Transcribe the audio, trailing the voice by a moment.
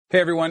Hey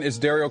everyone, it's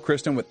Dario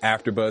Kristen with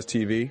AfterBuzz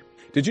TV.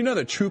 Did you know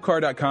that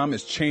TrueCar.com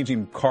is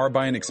changing car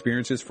buying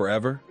experiences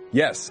forever?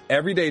 Yes,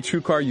 everyday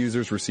TrueCar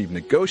users receive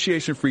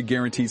negotiation-free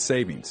guaranteed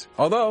savings.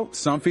 Although,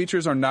 some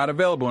features are not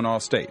available in all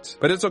states.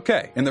 But it's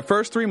okay. In the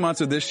first 3 months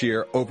of this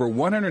year, over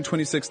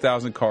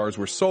 126,000 cars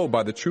were sold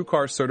by the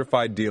TrueCar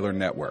Certified Dealer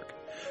Network.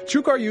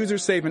 TrueCar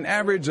users save an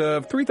average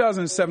of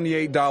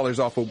 $3,078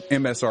 off of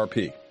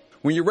MSRP.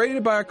 When you're ready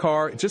to buy a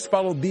car, just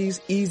follow these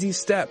easy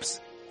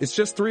steps. It's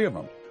just 3 of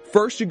them.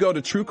 First, you go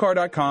to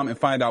TrueCar.com and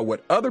find out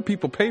what other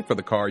people pay for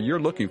the car you're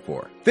looking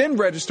for. Then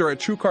register at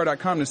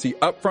TrueCar.com to see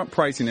upfront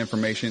pricing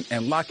information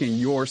and lock in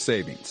your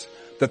savings.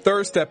 The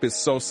third step is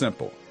so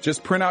simple.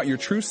 Just print out your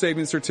True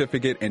Savings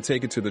Certificate and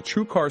take it to the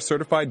TrueCar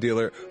Certified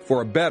Dealer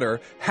for a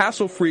better,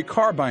 hassle-free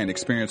car buying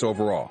experience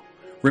overall.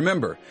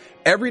 Remember,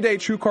 everyday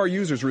TrueCar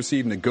users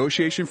receive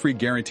negotiation-free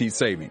guaranteed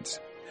savings.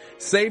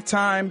 Save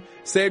time,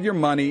 save your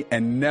money,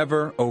 and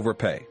never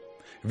overpay.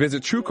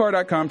 Visit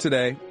TrueCar.com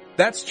today.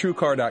 That's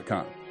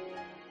TrueCar.com.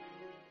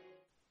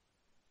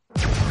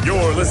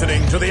 You're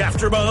listening to the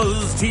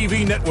AfterBuzz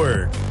TV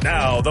Network,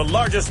 now the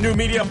largest new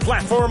media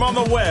platform on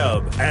the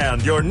web,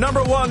 and your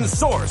number one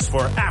source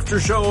for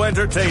after-show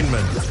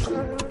entertainment.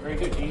 Very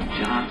good, Gene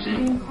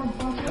Johnson.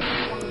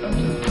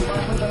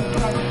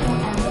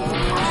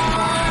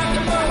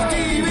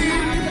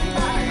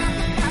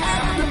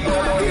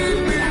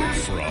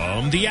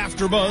 From the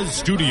AfterBuzz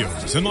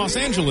Studios in Los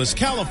Angeles,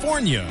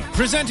 California,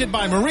 presented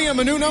by Maria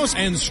Menounos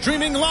and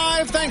streaming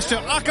live thanks to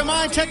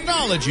Akamai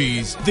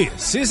Technologies,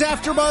 this is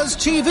AfterBuzz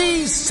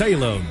TV's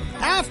Salem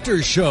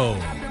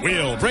AfterShow.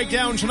 We'll break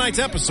down tonight's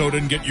episode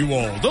and get you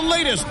all the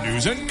latest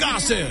news and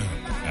gossip.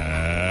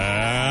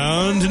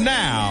 And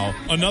now,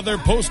 another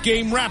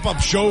post-game wrap-up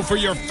show for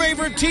your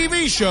favorite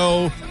TV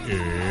show.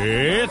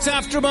 It's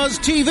AfterBuzz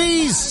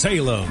TV's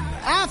Salem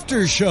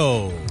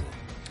AfterShow.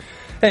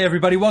 Hey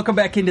everybody, welcome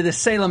back into the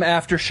Salem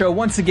After Show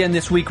once again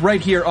this week right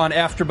here on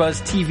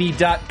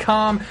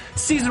AfterBuzzTV.com.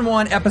 Season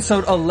 1,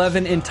 Episode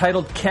 11,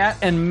 entitled Cat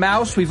and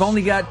Mouse. We've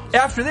only got,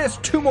 after this,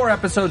 2 more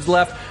episodes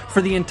left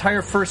for the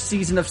entire first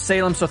season of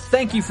Salem, so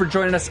thank you for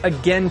joining us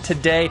again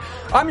today.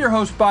 I'm your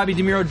host, Bobby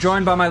DeMuro,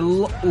 joined by my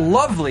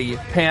lovely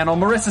panel,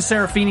 Marissa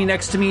Serafini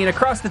next to me, and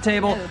across the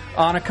table,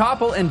 Anna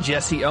Koppel and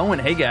Jesse Owen.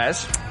 Hey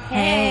guys.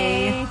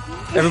 Hey.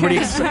 Everybody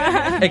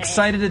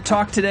excited to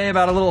talk today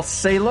about a little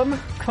Salem?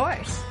 Of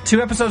course.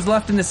 2 episodes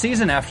left in the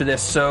season after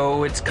this,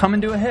 so it's coming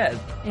to a head.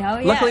 Oh,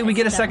 yeah. Luckily, we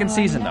get a second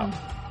season, though.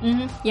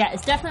 Mm-hmm. Yeah,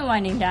 it's definitely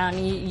winding down.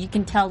 You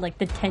can tell, like,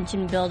 the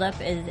tension buildup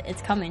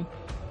it's coming.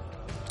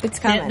 It's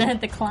coming.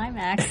 The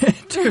climax.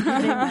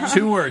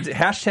 2 words.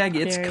 Hashtag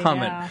it's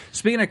coming. Go.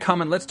 Speaking of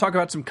coming, let's talk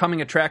about some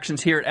coming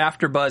attractions here at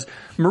AfterBuzz.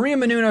 Maria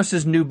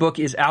Menounos' new book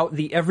is out,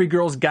 The Every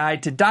Girl's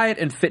Guide to Diet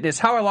and Fitness,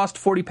 How I Lost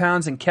 40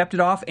 Pounds and Kept It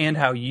Off, and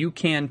How You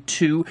Can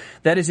Too.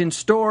 That is in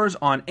stores,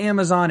 on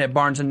Amazon, at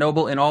Barnes &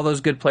 Noble, and all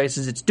those good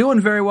places. It's doing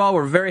very well.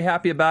 We're very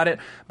happy about it.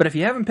 But if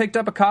you haven't picked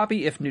up a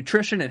copy, if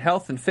nutrition and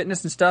health and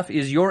fitness and stuff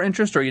is your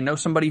interest, or you know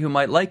somebody who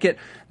might like it,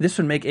 this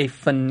would make a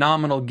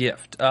phenomenal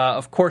gift.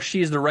 Of course,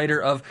 she is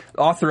the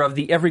author of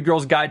The Every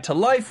Girl's Guide to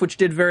Life, which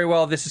did very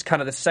well. This is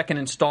kind of the second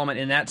installment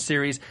in that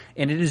series,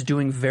 and it is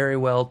doing very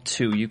well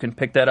too. You can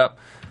pick that up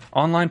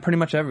online pretty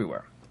much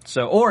everywhere.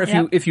 So, or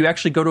if you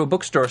actually go to a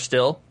bookstore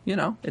still,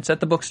 it's at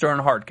the bookstore in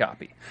a hard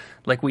copy,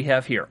 like we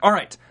have here. All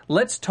right,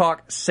 let's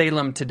talk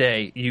Salem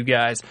today, you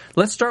guys.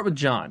 Let's start with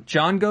John.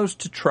 John goes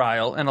to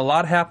trial, and a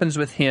lot happens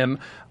with him.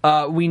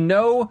 We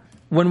know.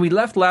 When we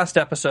left last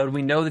episode,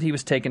 we know that he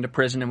was taken to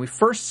prison, and we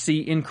first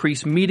see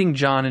Increase meeting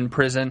John in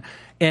prison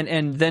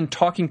and then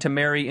talking to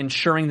Mary,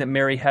 ensuring that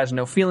Mary has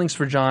no feelings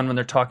for John when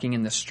they're talking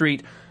in the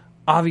street.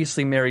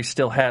 Obviously, Mary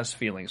still has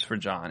feelings for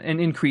John, and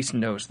Increase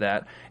knows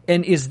that.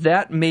 And is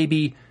that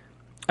maybe...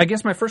 I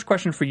guess my first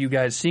question for you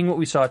guys, seeing what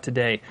we saw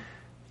today,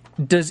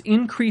 does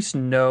Increase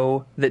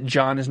know that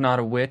John is not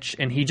a witch,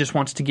 and he just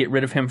wants to get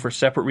rid of him for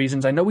separate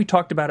reasons? I know we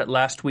talked about it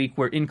last week,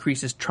 where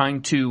Increase is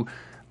trying to...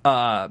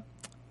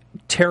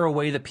 tear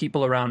away the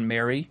people around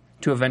Mary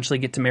to eventually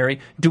get to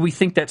Mary. Do we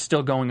think that's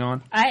still going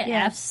on?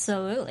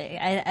 Absolutely.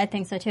 I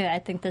think so, too. I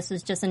think this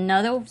is just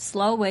another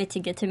slow way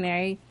to get to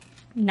Mary,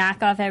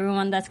 knock off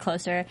everyone that's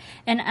closer.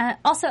 And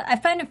also, I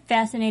find it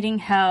fascinating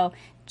how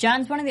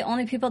John's one of the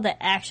only people that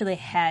actually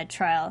had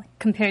trial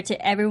compared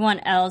to everyone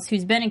else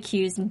who's been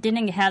accused and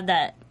didn't have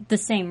the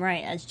same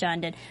right as John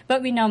did.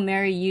 But we know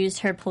Mary used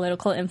her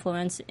political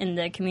influence in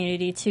the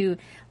community to,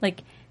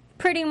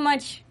 pretty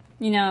much...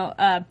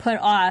 put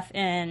off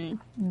in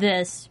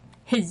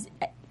his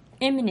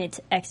imminent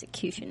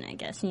execution, I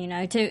guess,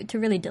 to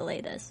really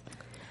delay this.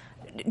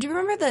 Do you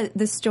remember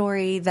the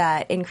story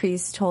that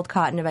Increase told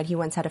Cotton about? He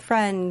once had a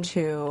friend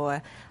who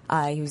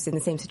he was in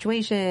the same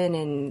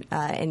situation,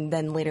 and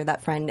then later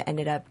that friend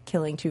ended up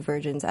killing 2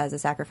 virgins as a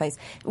sacrifice.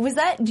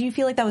 Do you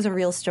feel like that was a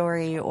real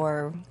story,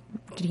 or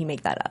did he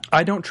make that up?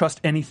 I don't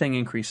trust anything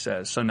Increase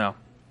says, so no.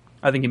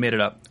 I think he made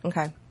it up.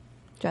 Okay.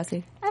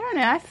 Jesse? I don't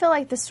know. I feel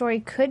like the story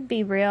could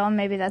be real.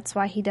 Maybe that's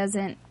why he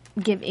doesn't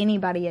give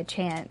anybody a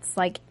chance.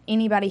 Like,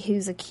 anybody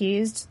who's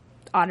accused,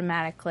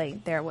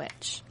 automatically they're a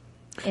witch.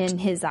 in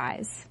his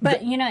eyes.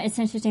 But, it's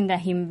interesting that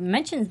he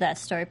mentions that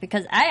story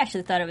because I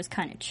actually thought it was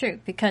kind of true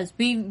because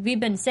we've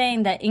been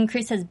saying that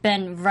Increase has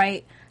been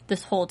right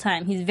this whole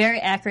time. He's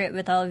very accurate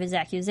with all of his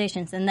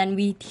accusations. And then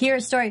we hear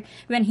a story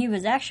when he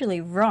was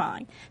actually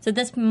wrong. So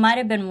this might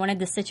have been one of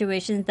the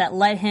situations that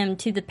led him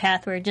to the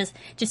path where just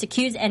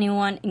accuse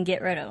anyone and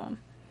get rid of them.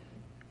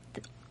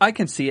 I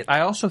can see it. I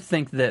also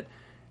think that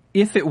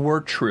if it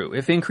were true,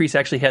 if Increase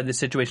actually had this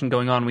situation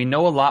going on, we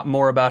know a lot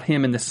more about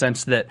him in the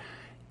sense that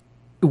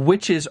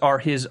witches are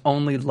his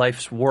only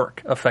life's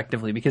work,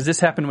 effectively, because this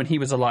happened when he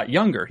was a lot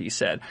younger, he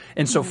said.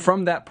 And so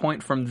from that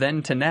point, from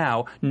then to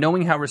now,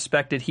 knowing how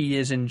respected he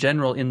is in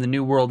general in the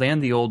New World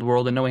and the Old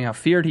World, and knowing how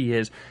feared he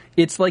is,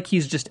 it's like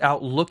he's just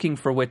out looking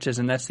for witches,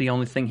 and that's the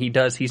only thing he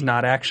does. He's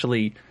not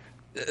actually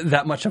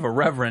that much of a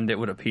reverend, it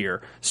would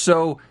appear.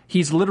 So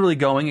he's literally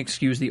going,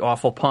 excuse the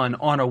awful pun,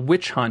 on a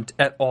witch hunt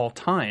at all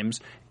times.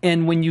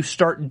 And when you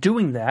start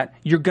doing that,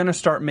 you're going to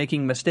start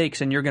making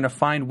mistakes, and you're going to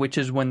find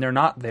witches when they're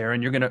not there,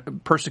 and you're going to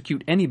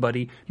persecute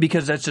anybody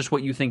because that's just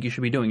what you think you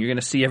should be doing. You're going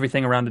to see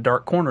everything around a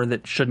dark corner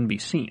that shouldn't be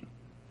seen.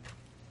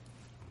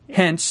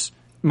 Hence,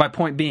 my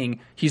point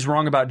being, he's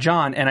wrong about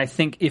John, and I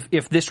think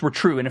if this were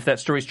true, and if that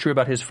story's true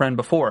about his friend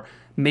before,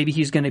 maybe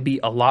he's going to be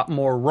a lot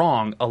more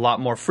wrong a lot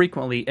more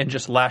frequently and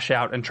just lash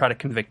out and try to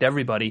convict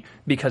everybody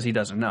because he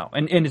doesn't know.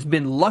 And it's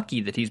been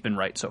lucky that he's been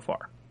right so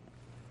far.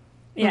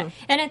 Yeah,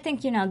 and I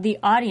think, the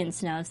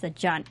audience knows that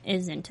John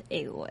isn't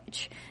a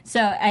witch.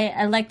 So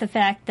I like the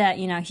fact that,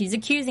 he's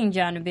accusing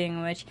John of being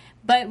a witch,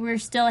 but we're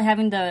still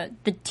having the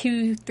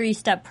 2-3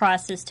 step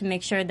process to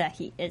make sure that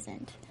he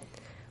isn't.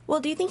 Well,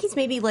 do you think he's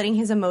maybe letting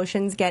his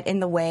emotions get in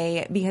the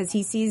way because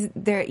he sees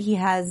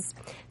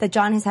that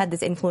John has had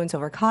this influence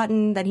over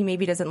Cotton that he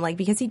maybe doesn't like?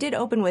 Because he did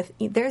open with,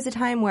 there's a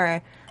time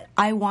where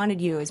I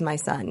wanted you as my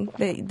son.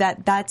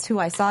 That's who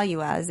I saw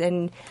you as.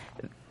 And,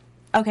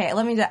 okay,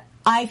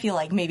 I feel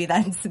like maybe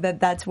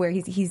that's where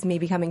he's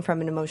maybe coming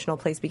from an emotional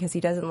place because he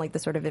doesn't like the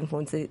sort of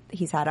influence that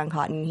he's had on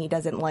Cotton. He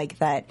doesn't like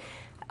that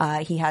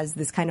he has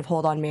this kind of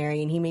hold on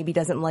Mary, and he maybe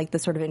doesn't like the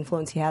sort of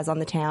influence he has on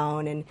the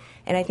town. And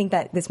I think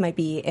that this might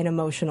be an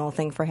emotional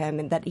thing for him,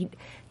 and that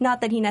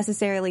not that he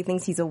necessarily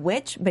thinks he's a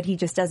witch, but he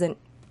just doesn't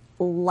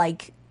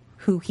like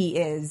who he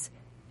is.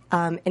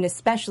 And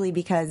especially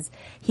because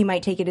he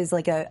might take it as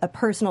like a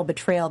personal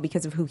betrayal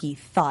because of who he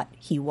thought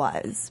he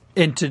was.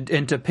 And to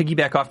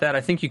piggyback off that,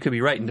 I think you could be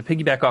right. And to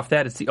piggyback off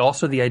that, it's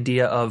also the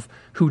idea of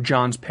who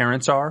John's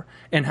parents are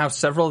and how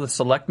several of the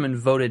selectmen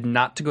voted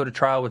not to go to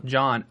trial with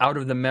John out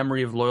of the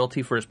memory of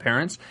loyalty for his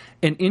parents.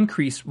 And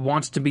Increase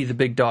wants to be the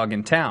big dog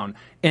in town.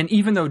 And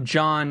even though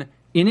John,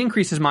 in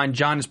Increase's mind,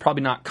 John is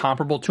probably not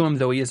comparable to him,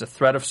 though he is a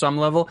threat of some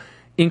level,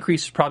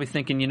 Increase is probably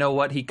thinking, you know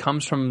what, he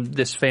comes from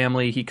this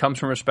family, he comes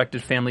from a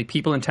respected family,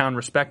 people in town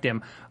respect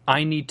him,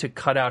 I need to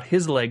cut out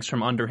his legs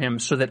from under him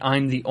so that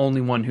I'm the only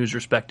one who's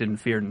respected and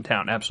feared in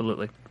town.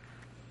 Absolutely.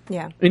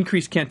 Yeah.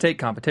 Increase can't take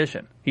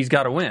competition. He's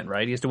got to win,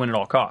 right? He has to win at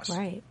all costs.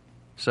 Right.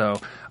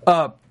 So,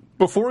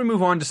 before we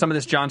move on to some of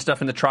this John stuff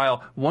in the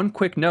trial, one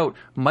quick note,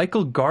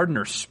 Michael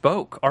Gardner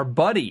spoke, our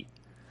buddy.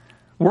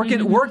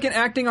 Working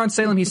acting on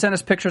Salem, he sent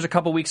us pictures a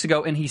couple weeks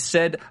ago, and he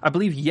said, I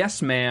believe,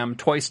 yes, ma'am,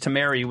 twice to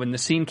Mary when the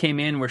scene came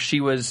in where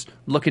she was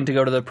looking to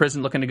go to the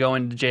prison, looking to go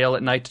into jail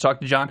at night to talk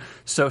to John.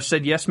 So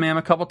said yes, ma'am,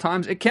 a couple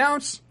times. It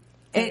counts.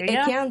 It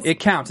counts. It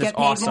counts. It's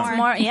awesome. More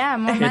money.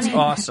 It's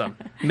awesome.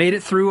 Made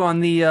it through on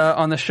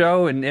the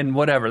show and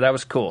whatever. That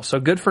was cool. So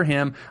good for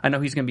him. I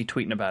know he's going to be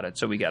tweeting about it,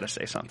 so we got to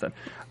say something.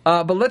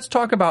 But let's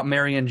talk about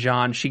Mary and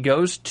John. She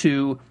goes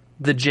to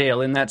the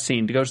jail in that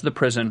scene, goes to the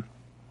prison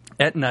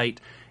at night,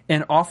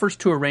 and offers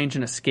to arrange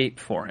an escape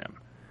for him.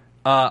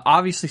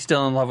 Obviously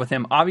still in love with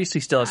him, obviously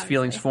still has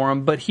feelings for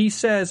him, but he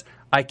says,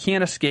 I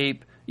can't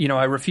escape,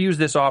 I refuse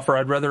this offer,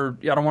 I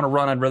don't want to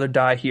run, I'd rather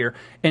die here.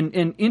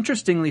 And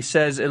interestingly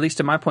says, at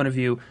least in my point of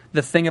view,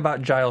 the thing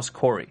about Giles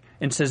Corey,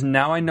 and says,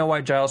 now I know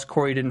why Giles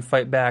Corey didn't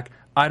fight back,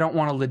 I don't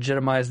want to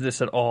legitimize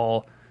this at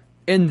all.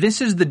 And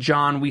this is the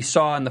John we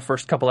saw in the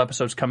first couple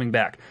episodes coming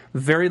back.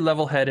 Very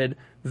level-headed,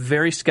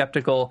 very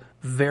skeptical,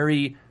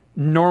 very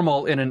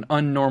normal in an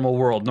unnormal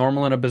world,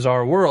 normal in a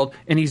bizarre world,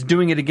 and he's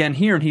doing it again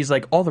here, and he's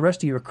like, all the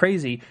rest of you are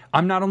crazy.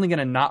 I'm not only going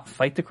to not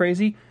fight the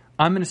crazy,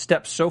 I'm going to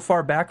step so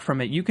far back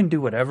from it, you can do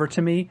whatever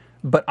to me,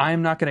 but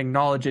I'm not going to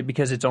acknowledge it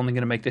because it's only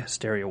going to make the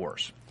hysteria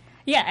worse.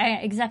 Yeah,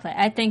 exactly.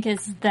 I think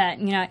it's that,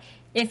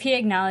 if he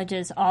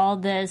acknowledges all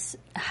this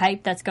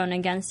hype that's going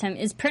against him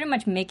is pretty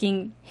much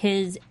making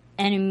his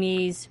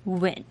enemies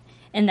win.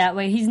 And that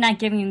way he's not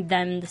giving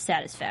them the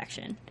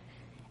satisfaction.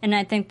 And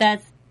I think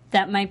that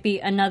might be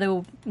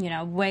another,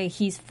 way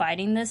he's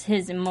fighting this.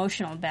 His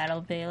emotional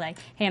battle be like,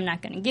 hey, I'm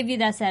not going to give you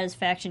that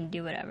satisfaction,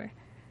 do whatever.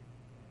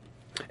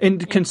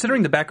 And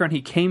considering the background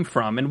he came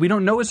from, and we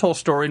don't know his whole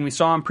story, and we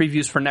saw in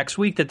previews for next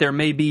week that there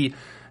may be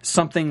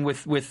something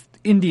with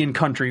Indian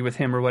country with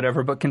him or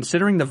whatever, but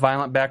considering the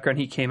violent background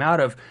he came out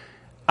of,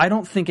 I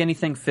don't think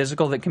anything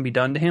physical that can be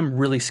done to him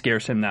really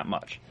scares him that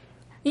much.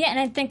 Yeah, and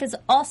I think it's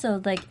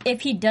also, like,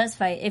 if he does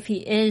fight, if he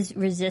is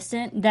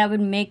resistant, that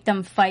would make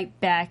them fight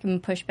back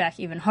and push back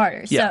even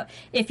harder. Yeah. So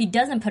if he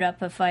doesn't put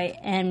up a fight,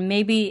 and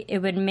maybe it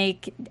would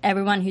make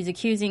everyone who's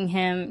accusing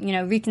him,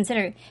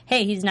 reconsider,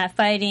 hey, he's not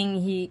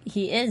fighting,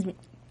 he is,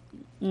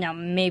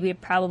 maybe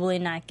probably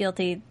not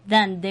guilty,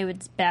 then they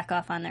would back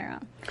off on their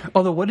own.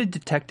 Although, what did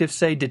detectives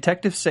say?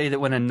 Detectives say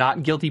that when a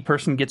not guilty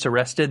person gets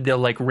arrested, they'll,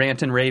 like,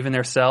 rant and rave in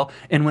their cell,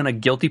 and when a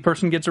guilty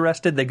person gets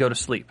arrested, they go to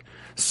sleep.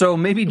 So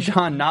maybe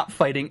John not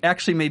fighting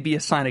actually may be a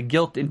sign of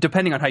guilt,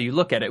 depending on how you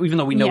look at it, even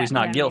though we know he's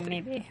not guilty.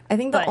 Maybe. I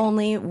think the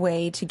only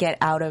way to get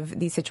out of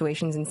these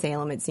situations in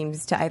Salem, it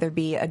seems, to either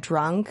be a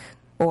drunk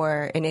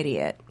or an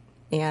idiot.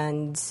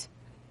 And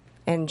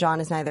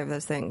John is neither of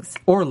those things.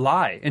 Or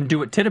lie and do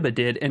what Tituba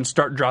did and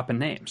start dropping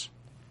names.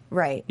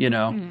 Right.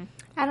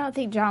 I don't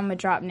think John would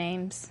drop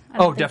names.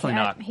 Definitely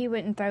not. He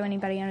wouldn't throw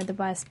anybody under the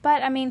bus.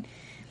 But, I mean,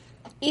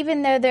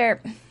 even though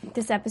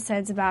this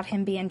episode's about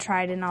him being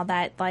tried and all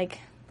that, like,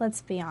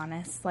 let's be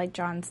honest. Like,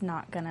 John's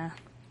not going to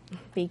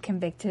be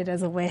convicted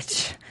as a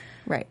witch.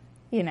 Right.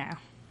 You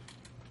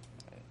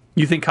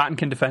think Cotton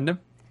can defend him?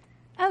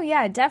 Oh,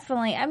 yeah,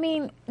 definitely. I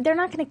mean, they're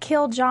not going to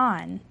kill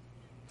John.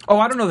 Oh,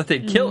 I don't know that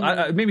they'd kill.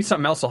 Maybe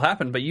something else will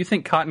happen, but you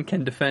think Cotton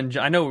can defend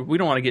John? I know we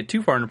don't want to get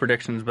too far into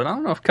predictions, but I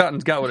don't know if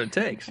Cotton's got what it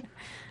takes.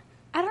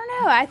 I don't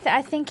know.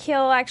 I think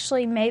he'll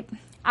actually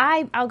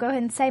I'll go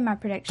ahead and say my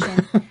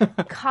prediction.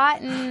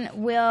 Cotton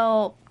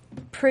will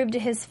prove to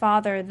his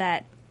father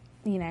that,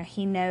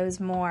 he knows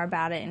more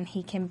about it and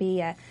he can be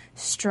a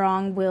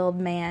strong-willed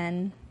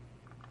man.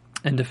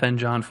 And defend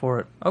John for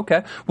it.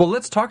 Okay. Well,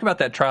 let's talk about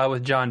that trial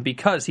with John,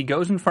 because he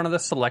goes in front of the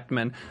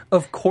selectmen.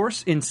 Of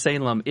course, in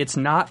Salem, it's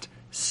not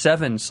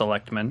 7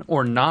 selectmen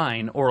or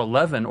 9 or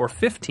 11 or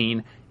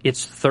 15.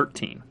 It's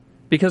 13.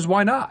 Because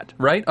why not,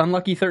 right?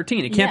 Unlucky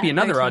 13. It can't be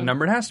another 13. odd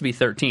number. It has to be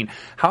 13.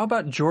 How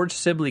about George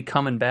Sibley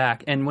coming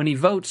back, and when he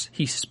votes,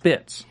 he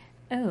spits?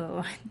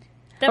 Oh.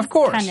 Of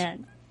course.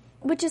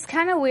 Which is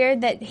kind of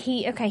weird that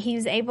he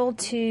was able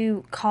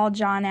to call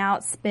John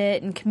out,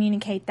 spit, and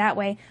communicate that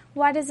way.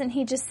 Why doesn't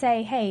he just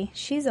say, hey,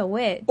 she's a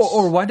witch?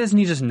 Or why doesn't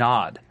he just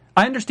nod?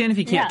 I understand if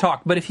he can't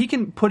talk, but if he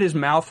can put his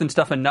mouth and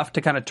stuff enough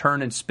to kind of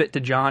turn and spit to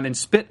John and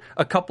spit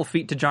a couple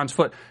feet to John's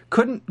foot,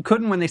 couldn't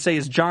when they say,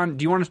 is John,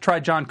 do you want to try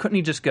John, couldn't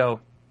he just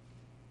go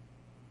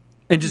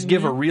and just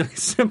give a really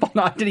simple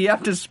nod? Did he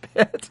have to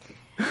spit?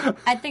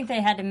 I think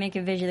they had to make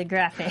it visually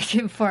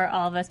graphic for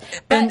all of us.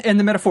 But, and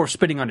the metaphor of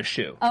spitting on his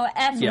shoe. Oh,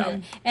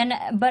 absolutely.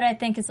 Yeah. But I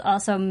think it's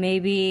also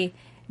maybe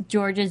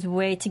George's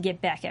way to get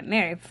back at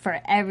Mary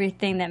for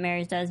everything that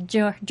Mary does.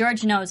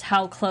 George knows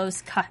how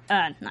close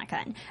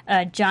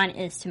John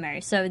is to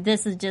Mary. So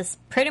this is just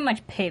pretty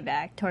much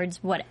payback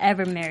towards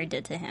whatever Mary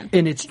did to him.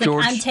 And it's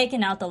George. I'm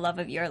taking out the love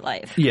of your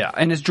life. Yeah,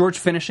 and it's George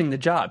finishing the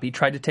job. He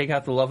tried to take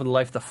out the love of the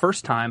life the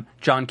first time.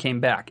 John came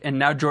back. And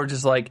now George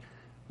is like,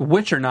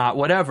 witch or not,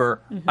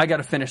 whatever, I got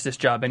to finish this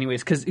job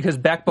anyways. Because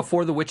back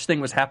before the witch thing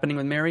was happening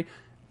with Mary,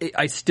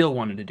 I still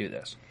wanted to do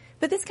this.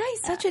 But this guy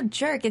is such a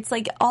jerk. It's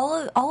like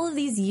all of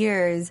these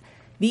years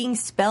being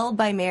spelled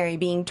by Mary,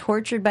 being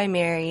tortured by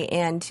Mary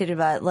and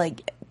Tituba,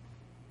 like,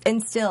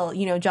 and still,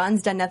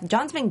 John's done nothing.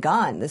 John's been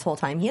gone this whole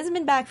time. He hasn't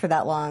been back for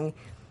that long,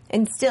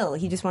 and still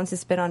he just wants to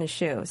spit on his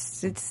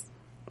shoes.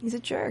 He's a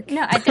jerk.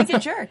 No, I think he's a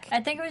jerk.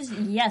 I think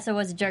it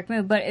was a jerk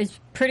move, but it's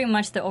pretty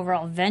much the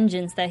overall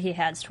vengeance that he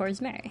has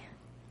towards Mary.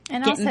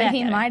 And also,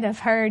 he might have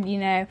heard,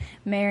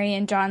 Mary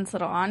and John's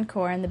little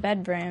encore in the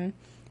bedroom.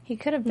 He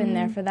could have been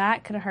there for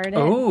that, could have heard it.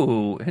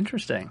 Oh,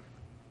 interesting.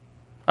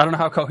 I don't know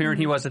how coherent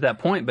he was at that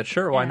point, but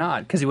sure, why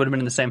not? Because he would have been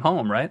in the same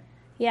home, right?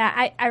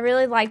 Yeah, I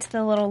really liked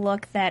the little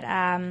look that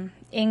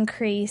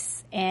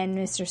Increase and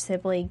Mr.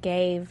 Sibley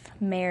gave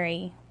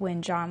Mary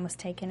when John was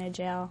taken to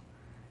jail.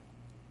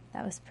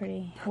 That was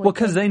pretty wicked. Well,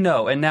 because they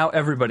know, and now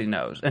everybody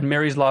knows, and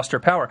Mary's lost her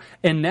power.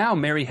 And now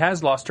Mary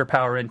has lost her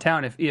power in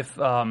town.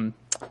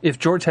 If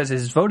George has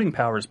his voting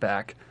powers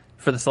back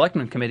for the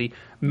Selectmen Committee,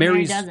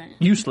 Mary's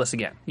useless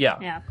again.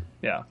 Yeah.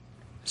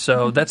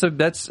 So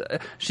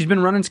she's been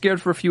running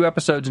scared for a few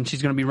episodes, and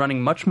she's going to be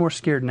running much more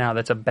scared now.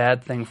 That's a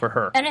bad thing for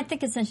her. And I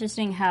think it's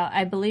interesting how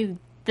I believe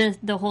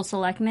the whole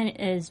Selectmen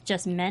is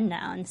just men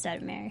now instead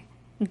of Mary.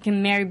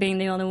 Mary being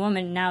the only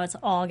woman, now it's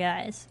all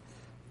guys.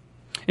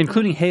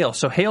 Including Hale.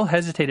 So Hale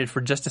hesitated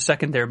for just a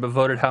second there, but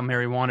voted how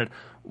Mary wanted.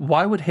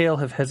 Why would Hale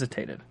have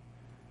hesitated?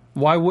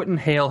 Why wouldn't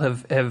Hale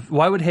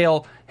why would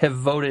Hale have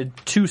voted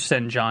to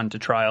send John to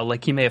trial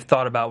like he may have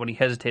thought about when he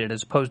hesitated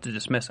as opposed to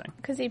dismissing?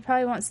 Because he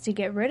probably wants to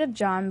get rid of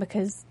John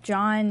because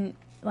John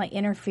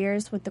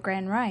interferes with the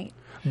grand right.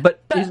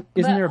 But isn't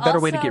there a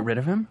better way to get rid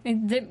of him?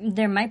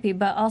 There might be,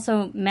 but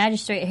also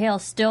Magistrate Hale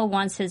still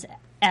wants his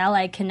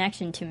allied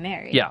connection to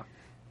Mary. Yeah.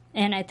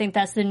 And I think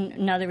that's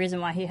another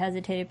reason why he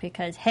hesitated,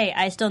 because, hey,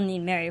 I still need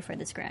Mary for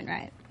this grand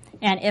right.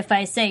 And if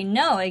I say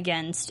no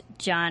against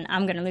John,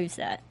 I'm going to lose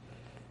that.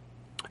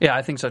 Yeah,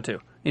 I think so too.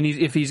 And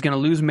if he's going to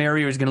lose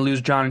Mary or he's going to lose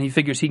John, and he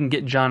figures he can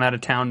get John out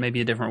of town maybe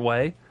a different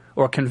way,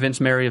 or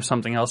convince Mary of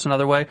something else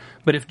another way.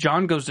 But if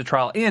John goes to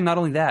trial, and not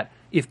only that,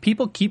 if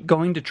people keep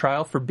going to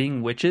trial for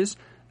being witches,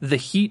 the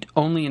heat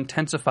only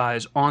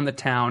intensifies on the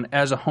town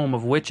as a home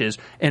of witches,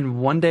 and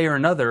one day or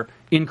another,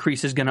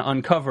 Increase is going to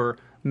uncover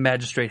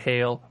Magistrate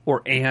Hale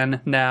or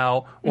Anne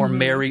now or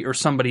Mary or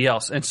somebody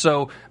else. And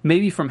so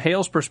maybe from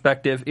Hale's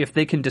perspective, if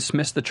they can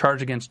dismiss the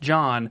charge against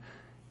John,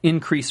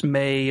 Increase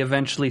may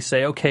eventually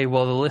say, okay,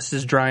 well, the list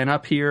is drying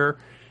up here.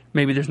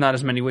 Maybe there's not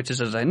as many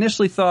witches as I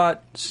initially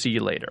thought. See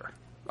you later.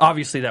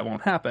 Obviously, that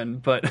won't happen,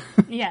 but...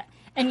 Yeah.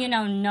 And,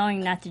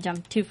 knowing not to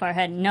jump too far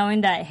ahead,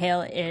 knowing that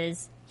Hale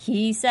is,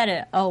 he said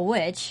it, a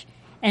witch,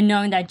 and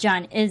knowing that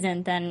John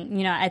isn't,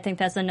 then, I think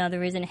that's another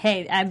reason,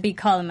 hey, I'd be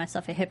calling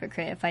myself a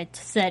hypocrite if I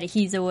said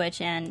he's a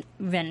witch and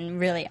then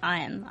really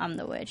I'm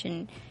the witch.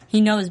 And he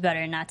knows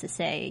better not to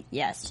say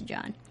yes to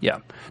John. Yeah.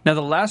 Now,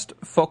 the last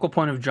focal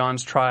point of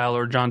John's trial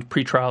or John's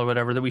pretrial or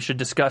whatever that we should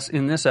discuss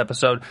in this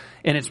episode,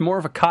 and it's more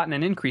of a Cotton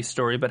and Increase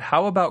story, but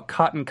how about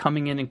Cotton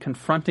coming in and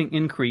confronting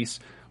Increase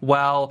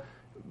while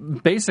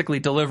basically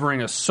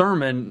delivering a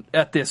sermon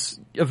at this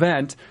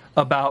event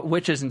about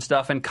witches and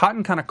stuff, and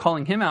Cotton kind of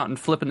calling him out and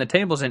flipping the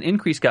tables, and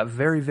Increase got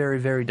very, very,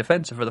 very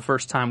defensive for the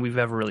first time we've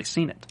ever really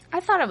seen it.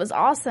 I thought it was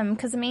awesome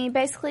because,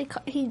 basically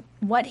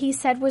what he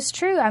said was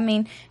true.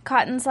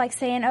 Cotton's like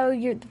saying, oh,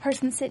 you're the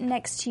person sitting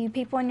next to you,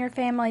 people in your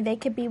family, they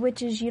could be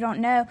witches you don't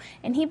know.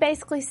 And he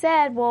basically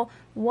said, well,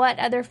 what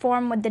other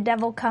form would the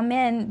devil come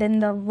in than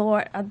the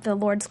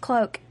Lord's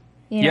cloak?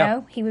 You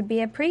know, he would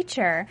be a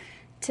preacher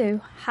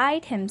to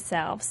hide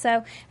himself.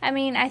 So,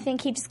 I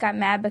think he just got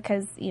mad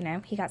because,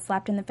 he got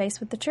slapped in the face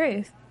with the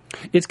truth.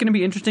 It's going to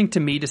be interesting to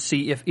me to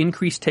see if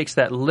Increase takes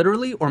that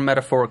literally or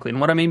metaphorically.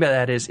 And what I mean by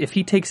that is if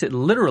he takes it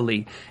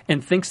literally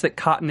and thinks that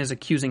Cotton is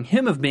accusing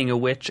him of being a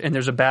witch and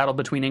there's a battle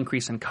between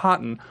Increase and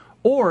Cotton,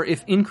 or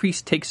if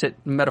Increase takes it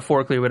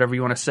metaphorically, whatever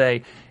you want to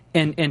say,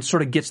 and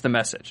sort of gets the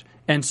message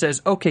and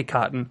says, okay,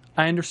 Cotton,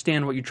 I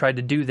understand what you tried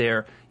to do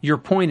there. Your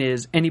point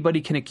is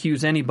anybody can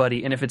accuse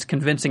anybody, and if it's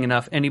convincing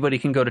enough, anybody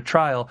can go to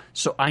trial,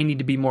 so I need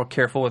to be more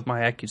careful with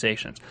my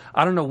accusations.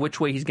 I don't know which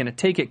way he's going to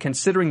take it,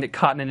 considering that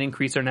Cotton and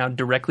Increase are now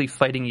directly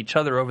fighting each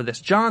other over this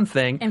John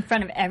thing. In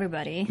front of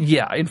everybody.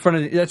 Yeah,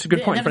 that's a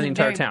good point, in front of the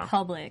entire town.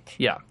 Public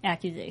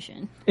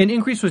accusation. And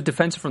Increase was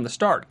defensive from the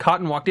start.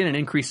 Cotton walked in and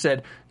Increase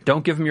said,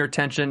 don't give him your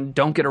attention,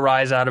 don't get a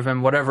rise out of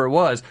him, whatever it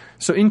was.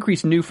 So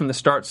Increase knew from the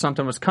start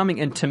something was coming.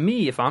 And to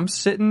me, if I'm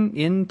sitting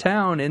in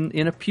town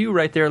in a pew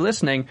right there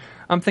listening,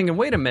 I'm thinking,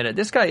 wait a minute,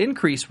 this guy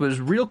Increase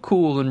was real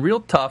cool and real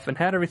tough and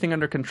had everything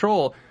under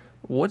control.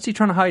 What's he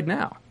trying to hide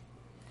now?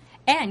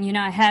 And,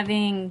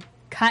 having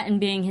Cotton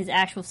being his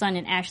actual son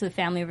and actually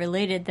family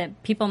related,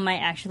 that people might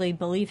actually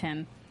believe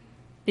him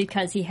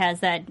because he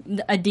has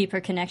a deeper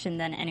connection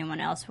than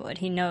anyone else would.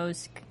 He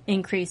knows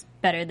Increase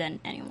better than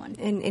anyone.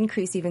 And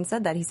Increase even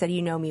said that. He said,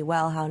 you know me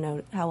well.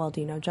 How well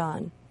do you know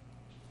John?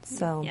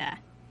 So yeah.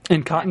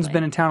 And Cotton's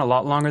been in town a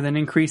lot longer than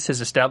Increase, has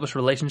established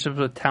relationships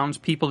with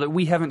townspeople that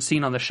we haven't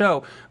seen on the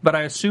show, but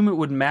I assume it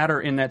would matter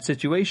in that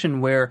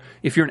situation where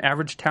if you're an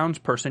average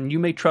townsperson, you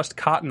may trust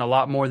Cotton a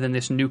lot more than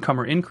this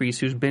newcomer Increase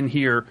who's been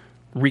here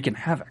wreaking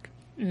havoc.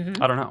 I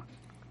don't know.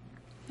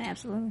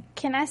 Absolutely.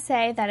 Can I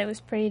say that it was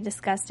pretty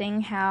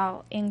disgusting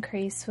how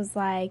Increase was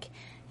like,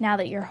 now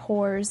that your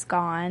whore's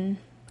gone?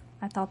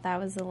 I thought that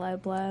was a low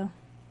blow.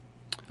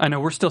 I know,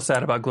 we're still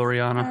sad about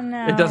Gloriana. I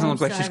know. It doesn't look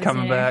like she's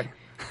coming back.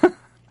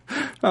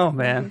 Oh,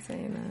 man.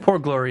 Poor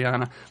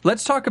Gloriana.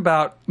 Let's talk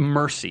about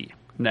Mercy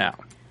now.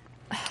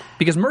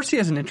 Because Mercy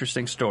has an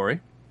interesting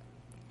story.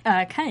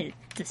 Kind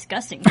of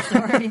disgusting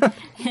story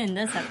in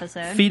this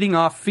episode. Feeding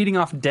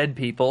off dead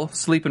people,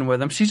 sleeping with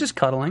them. She's just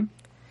cuddling.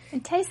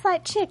 It tastes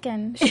like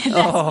chicken. That's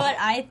what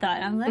I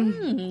thought. I'm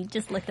like,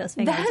 just lick those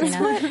fingers. That's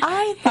what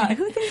I thought.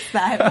 Who thinks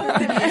that?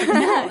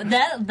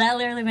 No, that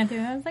literally went through.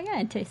 I was like,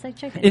 it tastes like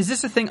chicken. Is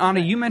this a thing, Anna?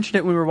 You mentioned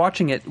it when we were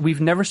watching it.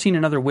 We've never seen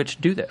another witch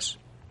do this.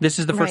 This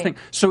is the first thing.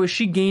 So is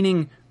she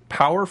gaining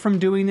power from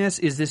doing this?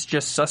 Is this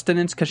just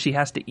sustenance because she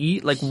has to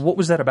eat? Like, what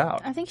was that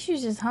about? I think she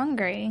was just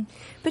hungry.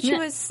 But she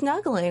was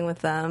snuggling with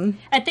them.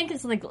 I think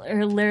it's like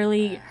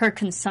literally her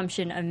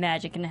consumption of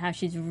magic and how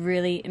she's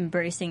really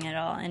embracing it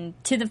all. And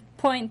to the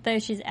point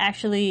that she's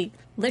actually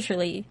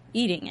literally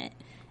eating it.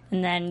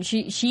 And then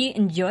she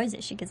enjoys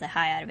it. She gets a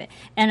high out of it.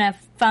 And I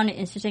found it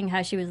interesting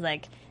how she was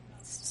like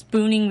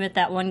spooning with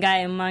that one guy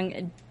among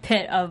a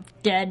pit of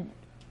dead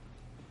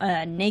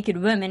naked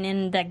women,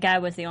 and that guy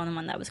was the only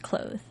one that was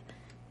clothed.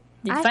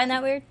 Did you find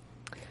that weird?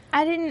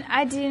 I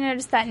didn't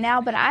notice that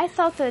now, but I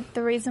thought that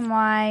the reason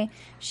why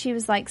she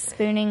was like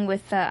spooning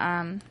with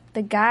the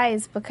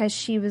guys because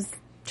she was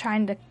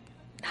trying to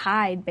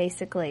hide,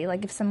 basically.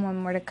 Like if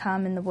someone were to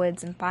come in the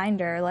woods and find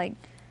her, like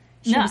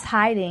she was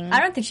hiding. I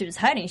don't think she was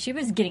hiding. She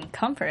was getting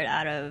comfort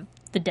out of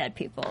the dead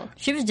people.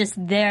 She was just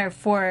there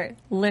for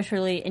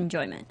literally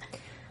enjoyment.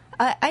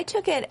 I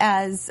took it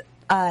as,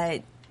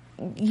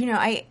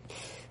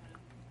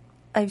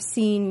 I've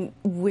seen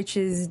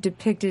witches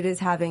depicted as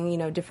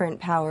having, different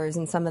powers,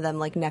 and some of them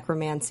like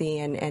necromancy,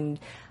 and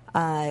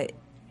that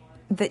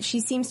she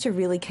seems to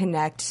really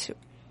connect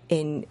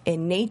in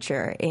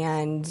nature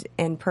and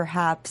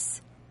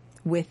perhaps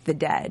with the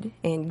dead,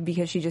 and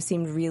because she just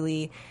seemed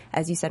really,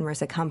 as you said,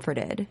 Marissa,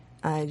 comforted.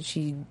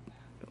 She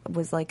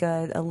was like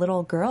a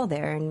little girl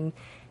there and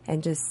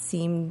just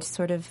seemed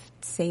sort of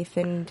safe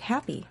and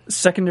happy.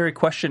 Secondary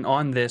question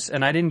on this,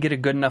 and I didn't get a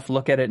good enough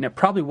look at it, and it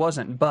probably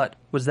wasn't, but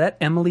was that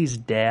Emily's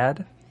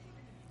dad?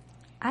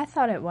 I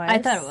thought it was. I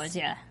thought it was,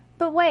 yeah.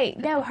 But wait,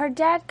 no, her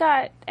dad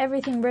got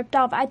everything ripped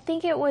off. I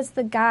think it was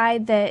the guy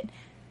that,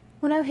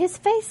 well, no, his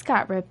face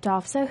got ripped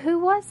off. So who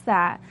was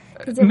that?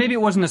 Maybe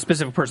it wasn't a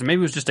specific person. Maybe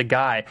it was just a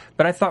guy.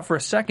 But I thought for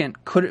a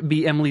second, could it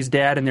be Emily's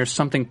dad and there's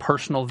something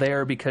personal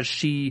there because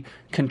she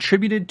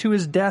contributed to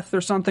his death or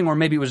something? Or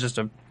maybe it was just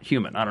a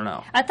human. I don't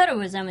know. I thought it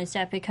was Emily's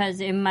dad because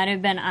it might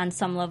have been on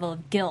some level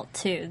of guilt,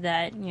 too,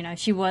 that,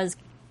 she was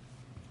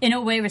in a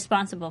way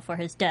responsible for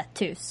his death,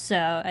 too. So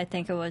I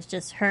think it was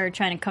just her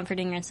trying to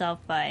comforting herself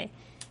by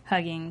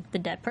hugging the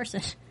dead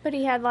person. But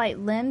he had,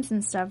 limbs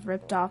and stuff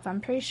ripped off.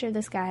 I'm pretty sure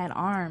this guy had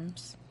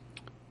arms.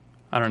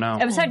 I don't know.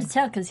 It was hard to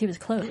tell because he was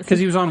close. Because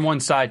he was on one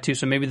side, too,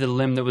 so maybe the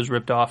limb that was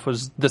ripped off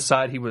was the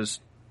side he was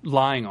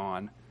lying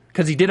on.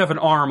 Because he did have an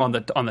arm on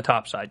the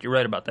top side. You're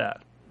right about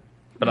that.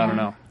 But I don't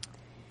know.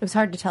 It was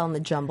hard to tell in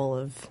the jumble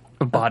of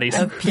bodies.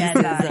 Of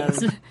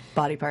pieces of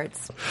body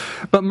parts.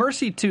 But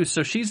Mercy, too,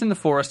 so she's in the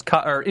forest,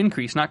 or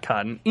Increase, not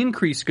Cotton.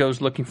 Increase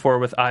goes looking for her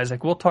with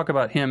Isaac. We'll talk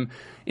about him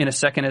in a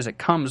second as it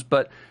comes,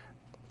 but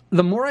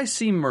the more I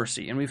see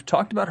Mercy, and we've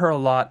talked about her a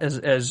lot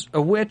as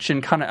a witch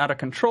and kind of out of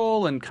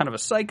control and kind of a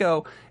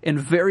psycho and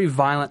very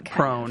violent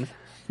prone,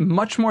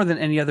 much more than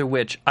any other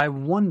witch, I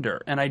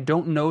wonder, and I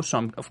don't know, so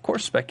I'm of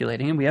course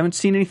speculating, and we haven't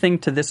seen anything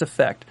to this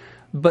effect,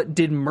 but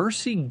did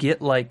Mercy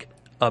get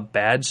a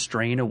bad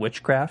strain of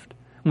witchcraft?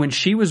 When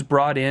she was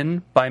brought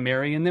in by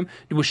Mary and them,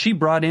 was she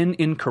brought in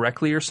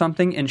incorrectly or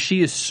something, and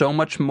she is so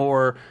much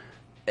more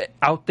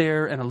out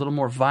there and a little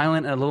more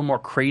violent and a little more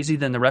crazy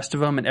than the rest of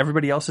them and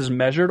everybody else is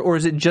measured, or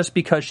is it just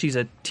because she's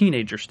a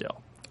teenager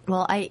still?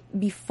 Well,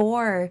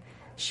 before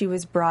she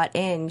was brought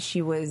in,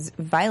 she was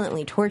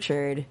violently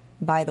tortured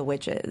by the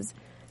witches,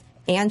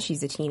 and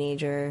she's a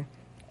teenager,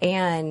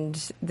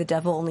 and the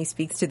devil only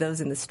speaks to those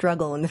in the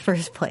struggle in the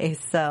first place,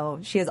 so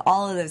she has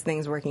all of those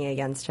things working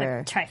against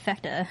her.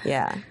 Trifecta.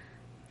 Yeah.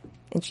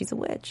 And she's a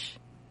witch.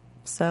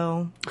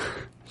 So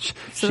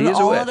she is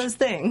all a witch. Of those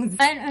things.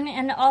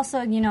 And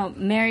also,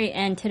 Mary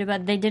and Tituba,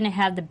 they didn't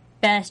have the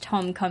best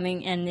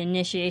homecoming and the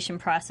initiation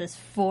process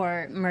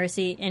for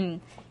Mercy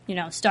in,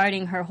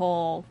 starting her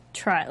whole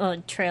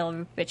trail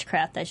of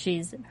witchcraft, that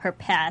she's her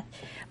path.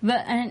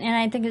 But and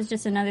I think it's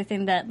just another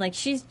thing that,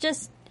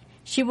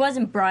 she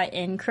wasn't brought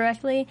in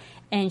correctly,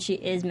 and she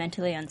is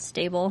mentally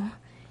unstable.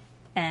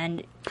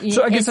 And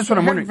so I guess that's what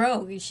I'm wondering.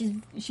 Rogue.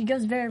 She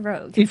goes very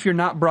rogue. If you're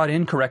not brought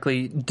in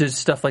correctly, does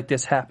stuff like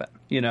this happen?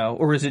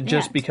 Or is it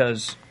just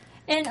because?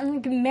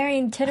 And Mary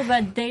and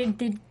Tituba,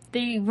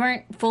 they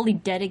weren't fully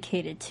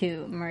dedicated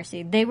to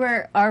Mercy. They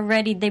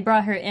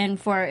brought her in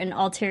for an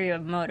ulterior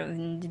motive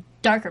and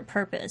darker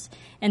purpose,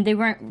 and they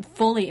weren't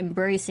fully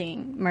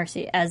embracing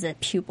Mercy as a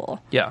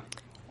pupil. Yeah.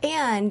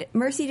 And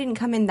Mercy didn't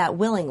come in that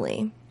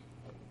willingly.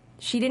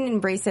 She didn't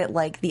embrace it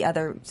like the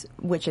other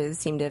witches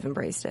seemed to have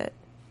embraced it.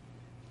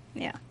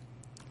 Yeah.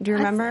 Do you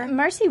remember?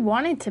 Mercy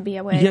wanted to be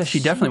a witch. Yeah,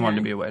 she definitely wanted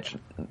to be a witch.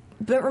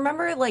 But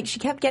remember, she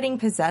kept getting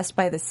possessed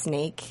by the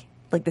snake.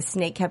 The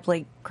snake kept,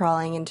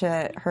 crawling into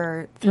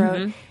her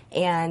throat.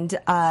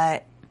 Mm-hmm.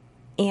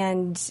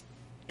 And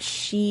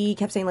she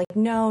kept saying,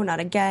 no, not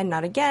again,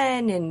 not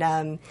again.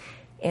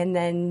 And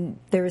then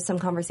there was some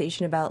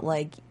conversation about,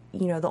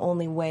 the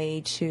only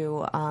way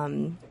to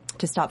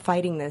stop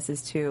fighting this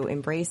is to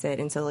embrace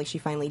it. And so, she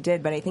finally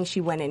did. But I think she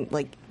went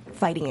in,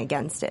 fighting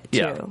against it, too.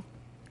 Yeah.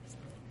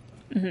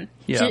 Mm-hmm.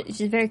 Yeah.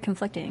 She's very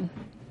conflicting.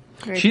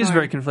 She is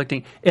very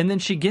conflicting. And then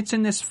she gets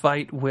in this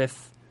fight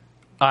with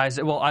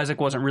Isaac. Well, Isaac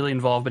wasn't really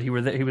involved, but he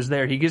was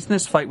there. He gets in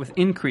this fight with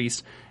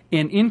Increase,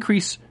 and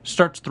Increase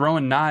starts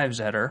throwing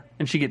knives at her,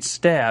 and she gets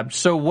stabbed.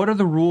 So what are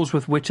the rules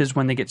with witches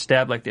when they get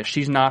stabbed like this?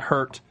 She's not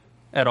hurt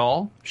at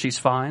all? She's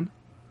fine?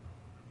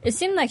 It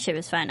seemed like she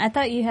was fine. I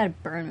thought you had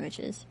to burn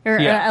witches. Or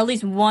at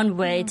least one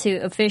way to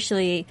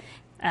officially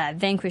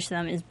vanquish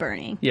them is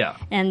burning. Yeah.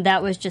 And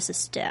that was just a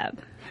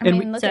stab. I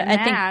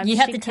think you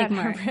have to take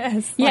more.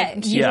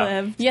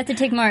 You have to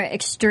take more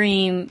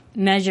extreme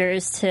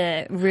measures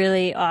to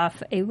really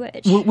off a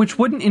witch. Which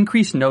wouldn't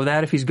Increase know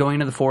that if he's going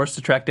into the forest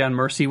to track down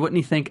Mercy? Wouldn't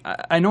he think,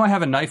 I know I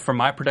have a knife for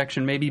my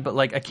protection, maybe, but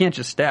I can't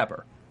just stab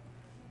her.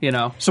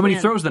 So when he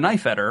throws the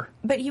knife at her,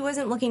 but he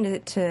wasn't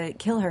looking to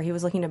kill her. He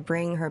was looking to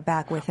bring her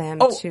back with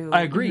him.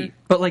 I agree, mm-hmm.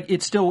 But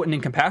it still wouldn't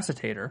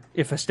incapacitate her.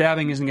 If a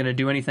stabbing isn't going to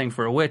do anything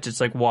for a witch, it's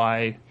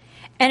why?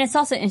 And it's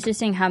also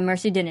interesting how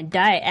Mercy didn't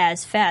die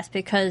as fast,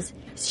 because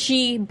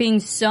she,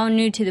 being so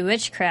new to the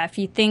witchcraft,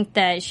 you think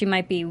that she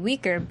might be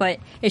weaker, but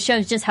it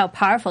shows just how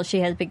powerful she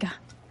has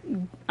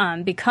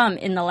become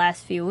in the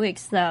last few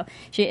weeks. So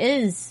she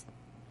is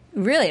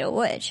really a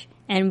witch,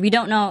 and we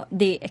don't know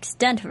the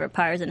extent of her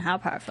powers and how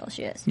powerful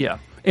she is. Yeah,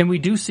 and we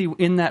do see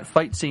in that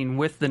fight scene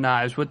with the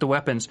knives, with the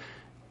weapons,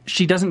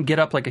 she doesn't get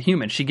up like a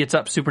human. She gets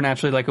up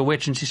supernaturally like a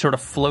witch, and she sort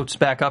of floats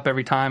back up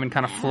every time and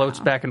kind of floats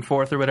back and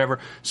forth or whatever.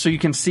 So you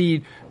can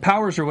see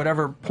powers or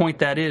whatever point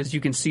that is,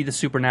 you can see the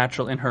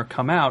supernatural in her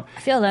come out.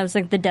 I feel that was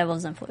like the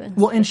devil's influence.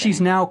 Well, and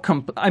she's now...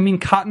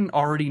 Cotton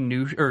already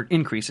knew... Or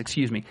Increase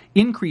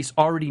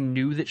already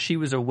knew that she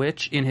was a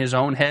witch in his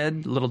own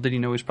head. Little did he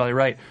know he was probably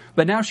right.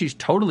 But now she's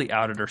totally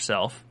outed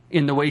herself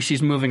in the way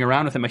she's moving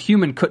around with him. A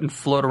human couldn't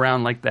float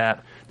around like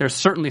that. There's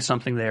certainly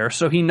something there.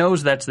 So he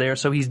knows that's there,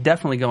 so he's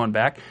definitely going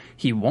back.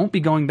 He won't be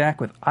going back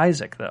with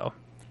Isaac, though.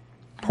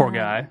 Poor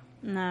guy.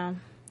 No.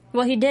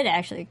 Well, he did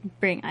actually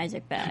bring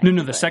Isaac back.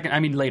 No, the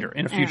second... later,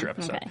 in a future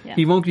episode. Okay, yeah.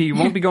 He won't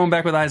be going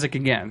back with Isaac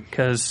again,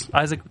 because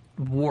Isaac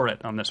wore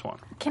it on this one.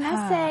 Can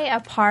I say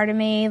a part of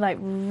me,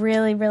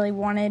 really, really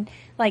wanted,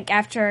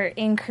 after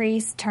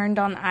Increase turned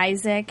on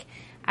Isaac,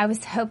 I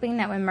was hoping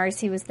that when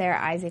Mercy was there,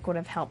 Isaac would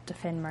have helped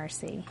defend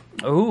Mercy.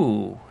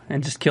 Ooh,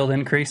 and just killed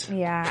Increase?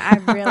 Yeah,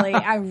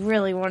 I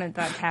really wanted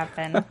that to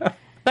happen.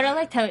 But I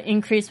liked how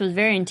Increase was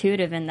very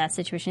intuitive in that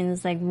situation.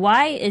 It's like,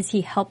 why is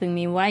he helping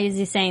me? Why is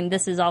he saying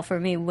this is all for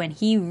me when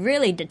he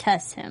really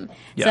detests him?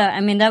 Yeah.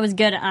 So, that was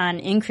good on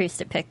Increase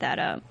to pick that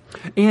up.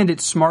 And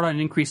it's smart on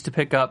Increase to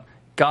pick up,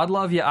 God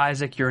love you,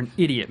 Isaac, you're an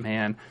idiot,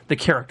 man. The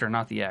character,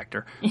 not the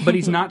actor. But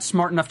he's not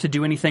smart enough to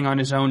do anything on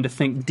his own, to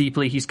think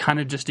deeply. He's kind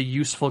of just a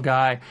useful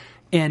guy.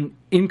 And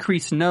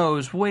Increase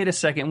knows, wait a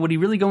second, would he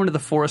really go into the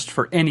forest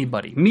for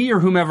anybody? Me or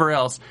whomever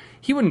else?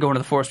 He wouldn't go into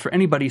the forest for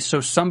anybody, so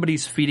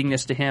somebody's feeding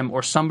this to him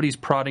or somebody's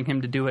prodding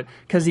him to do it,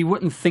 because he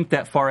wouldn't think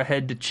that far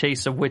ahead to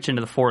chase a witch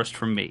into the forest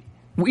from me.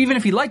 Even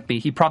if he liked me,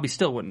 he probably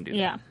still wouldn't do that.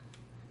 Yeah.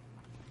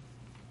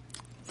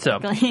 So.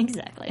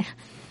 Exactly.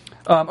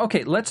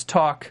 Okay, let's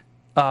talk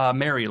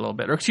Mary a little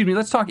bit. Or excuse me,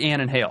 let's talk Anne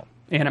and Hale.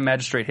 Anne and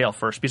Magistrate Hale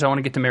first, because I want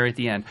to get to Mary at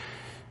the end.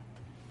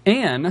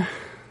 Anne,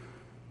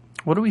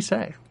 what do we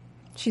say?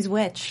 She's a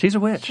witch. She's a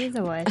witch. She's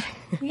a witch.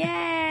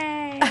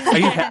 Yay!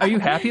 Are you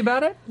happy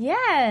about it?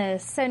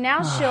 Yes. So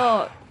now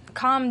she'll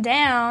calm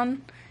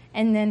down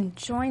and then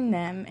join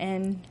them,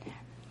 and,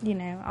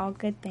 all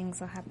good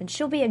things will happen.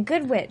 She'll be a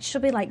good witch.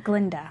 She'll be like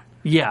Glinda.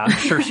 Yeah, I'm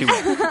sure she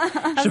will.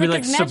 She'll be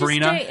like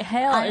Sabrina. Magistrate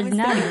Hale is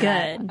not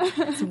good.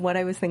 That's what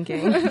I was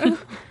thinking.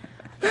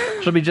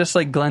 She'll be just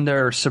like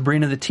Glenda or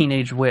Sabrina the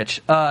Teenage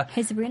Witch.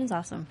 Hey, Sabrina's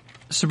awesome.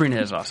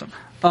 Sabrina is awesome.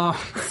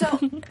 So,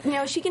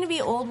 is she going to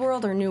be Old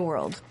World or New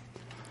World?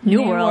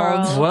 New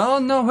World.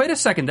 Well, no, wait a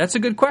second. That's a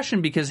good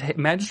question, because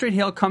Magistrate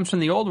Hale comes from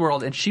the Old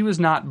World, and she was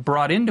not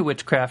brought into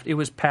witchcraft. It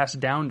was passed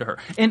down to her.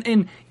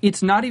 And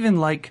it's not even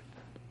like...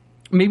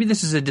 Maybe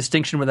this is a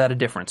distinction without a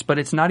difference, but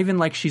it's not even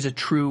like she's a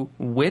true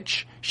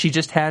witch. She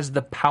just has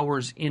the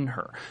powers in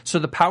her. So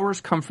the powers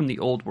come from the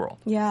Old World.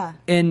 Yeah.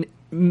 And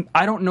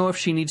I don't know if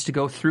she needs to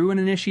go through an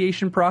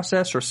initiation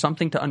process or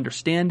something to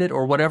understand it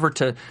or whatever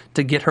to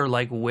get her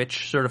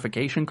witch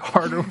certification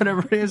card or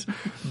whatever it is.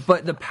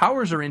 But the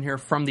powers are in here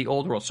from the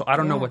Old World, so I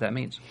don't know what that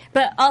means.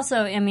 But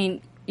also,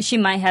 she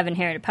might have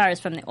inherited powers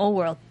from the Old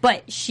World,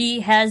 but she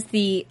has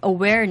the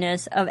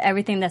awareness of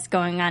everything that's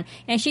going on.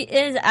 And she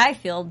is, I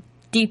feel,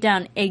 deep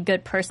down a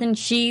good person.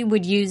 She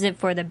would use it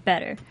for the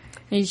better.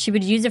 She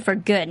would use it for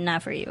good,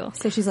 not for evil.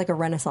 So she's like a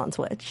Renaissance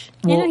witch.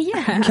 Well,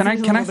 yeah. Can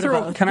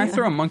I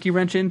throw a monkey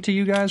wrench into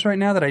you guys right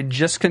now that I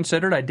just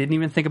considered? I didn't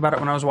even think about it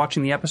when I was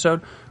watching the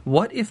episode.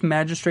 What if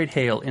Magistrate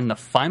Hale, in the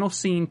final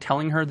scene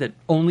telling her that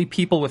only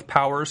people with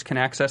powers can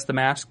access the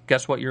mask,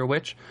 guess what, you're a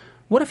witch?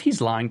 What if he's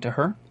lying to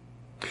her?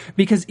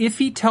 Because if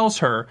he tells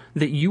her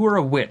that you are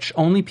a witch,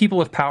 only people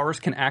with powers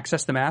can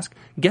access the mask,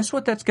 guess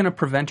what that's going to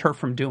prevent her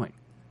from doing?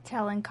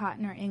 Telling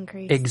Cotton or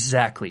Increase.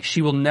 Exactly.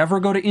 She will never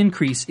go to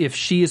Increase if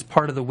she is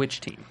part of the witch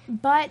team.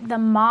 But the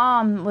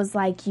mom was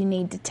like, you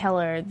need to tell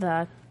her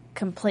the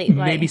complete...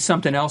 Maybe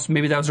something else.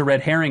 Maybe that was a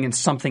red herring and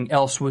something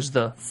else was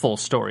the full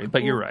story.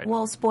 But you're right.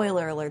 Well,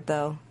 spoiler alert,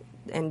 though.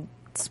 And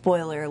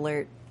spoiler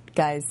alert,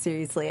 guys,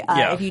 seriously.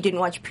 If you didn't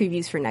watch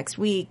previews for next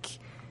week,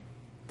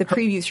 the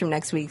previews from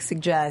next week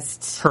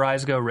suggest... Her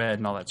eyes go red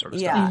and all that sort of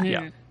stuff. Mm-hmm.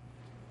 Yeah.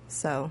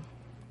 So...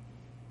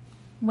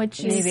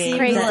 Which is Maybe.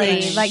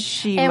 crazy.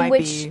 She might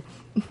be...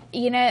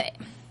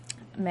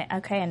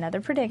 Okay, another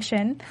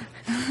prediction.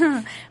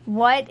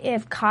 What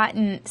if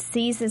Cotton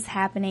sees this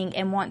happening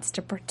and wants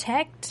to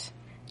protect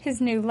his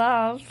new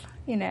love?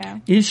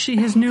 Is she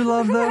his new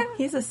love, though?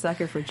 He's a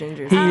sucker for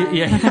gingers.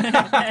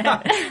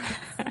 Yeah.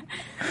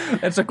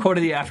 That's a quote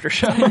of the after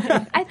show.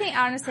 I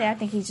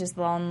think he's just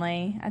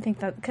lonely. I think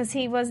that because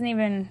he wasn't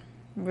even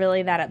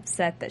really that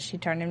upset that she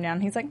turned him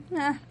down. He's like,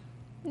 nah.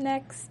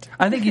 Next.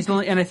 I think he's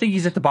lonely, and I think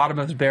he's at the bottom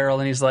of his barrel,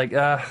 and he's like,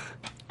 I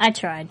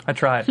tried.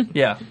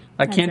 Yeah.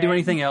 I can't do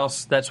anything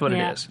else. That's what it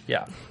is.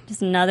 Yeah.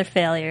 Just another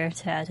failure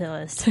to add to the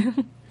list.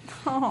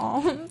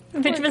 Oh,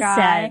 which was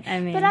sad.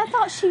 But I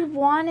thought she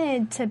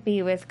wanted to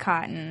be with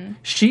Cotton.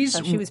 She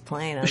was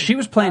playing him. She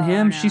was playing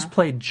him. No. She's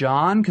played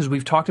John, because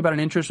we've talked about an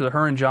interest with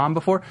her and John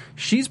before.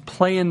 She's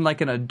playing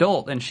like an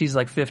adult, and she's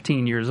like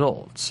 15 years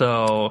old.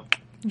 So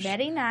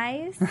Very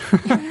nice.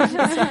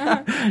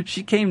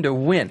 She came to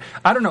win.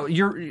 I don't know.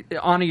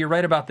 Anna, you're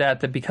right about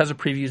that because of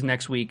previews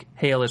next week,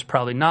 Hale is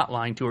probably not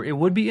lying to her. It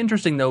would be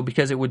interesting, though,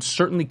 because it would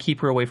certainly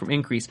keep her away from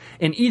Increase.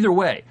 And either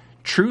way,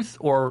 truth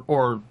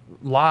or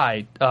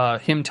lie,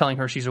 him telling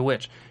her she's a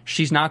witch,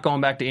 she's not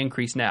going back to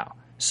Increase now.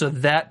 So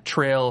that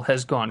trail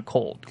has gone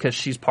cold because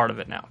she's part of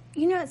it now.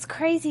 You know what's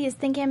crazy is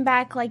thinking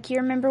back, like, you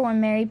remember when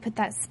Mary put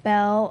that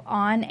spell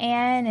on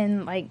Anne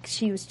and, like,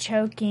 she was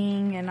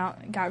choking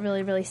and got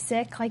really, really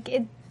sick? Like,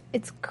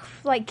 it's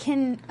like,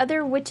 can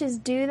other witches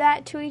do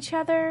that to each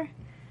other?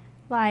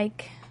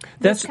 Like,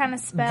 this kind of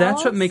spells?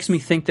 That's what makes me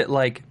think that,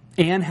 like,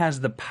 Anne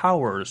has the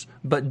powers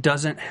but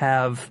doesn't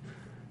have...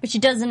 But she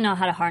doesn't know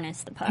how to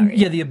harness the power.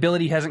 Yeah, the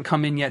ability hasn't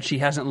come in yet. She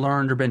hasn't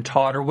learned or been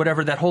taught or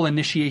whatever. That whole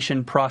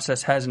initiation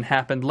process hasn't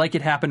happened like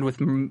it happened with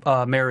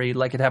Mary,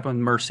 like it happened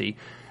with Mercy.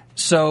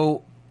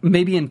 So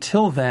maybe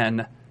until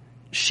then,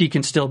 she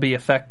can still be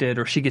affected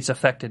or she gets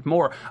affected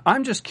more.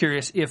 I'm just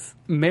curious, if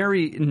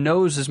Mary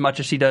knows as much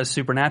as she does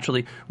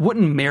supernaturally,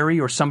 wouldn't Mary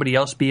or somebody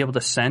else be able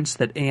to sense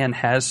that Anne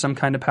has some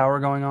kind of power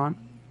going on?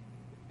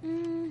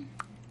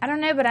 I don't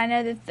know, but I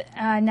know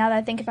that now that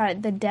I think about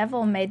it, the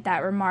devil made that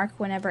remark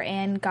whenever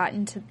Anne got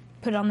into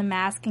put on the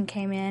mask and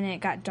came in and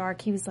it got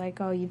dark. He was like,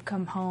 "Oh, you've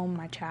come home,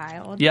 my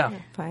child." Yeah.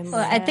 Well,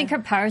 I think her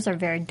powers are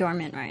very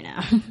dormant right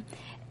now.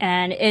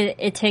 And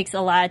it takes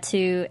a lot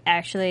to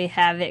actually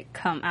have it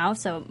come out,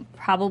 so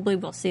probably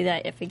we'll see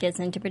that if it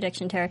gets into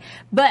Prediction Terror.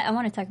 But I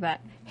want to talk about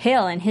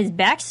Hale and his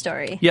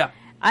backstory. Yeah.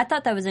 I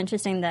thought that was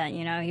interesting that,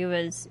 he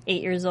was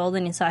 8 years old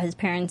and he saw his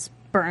parents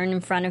burn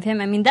in front of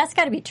him. I mean, that's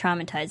got to be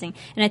traumatizing.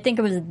 And I think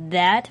it was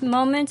that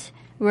moment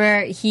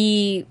where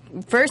he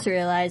first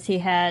realized he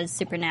has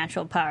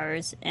supernatural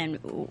powers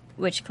and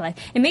witchcraft.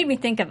 It made me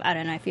think of, I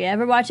don't know if you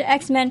ever watch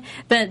X-Men,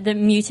 but the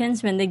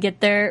mutants, when they get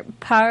their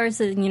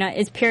powers,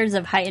 it's periods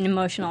of heightened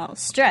emotional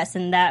stress.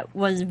 And that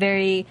was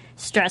very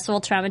stressful,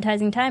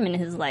 traumatizing time in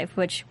his life,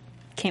 which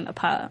came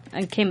about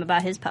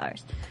his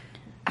powers.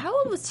 How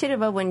old was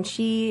Tituba when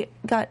she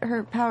got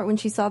her power, when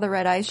she saw the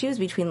red eyes? She was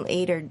between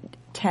 8 or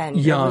 10.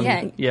 Young.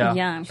 Yeah.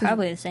 Young.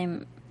 Probably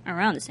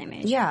around the same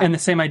age. Yeah. And the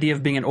same idea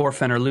of being an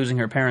orphan or losing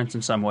her parents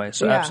in some way.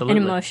 So absolutely.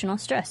 And emotional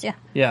stress, yeah.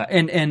 Yeah.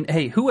 And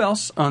hey, who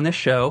else on this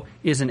show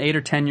is an 8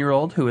 or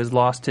 10-year-old who has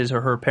lost his or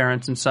her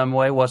parents in some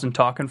way, wasn't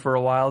talking for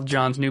a while?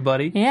 John's new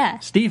buddy? Yeah.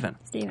 Steven.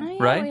 Oh, yeah,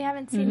 right? We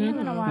haven't seen him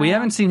in a while. We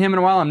haven't seen him in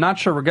a while. I'm not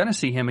sure we're going to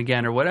see him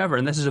again or whatever.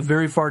 And this is a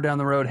very far down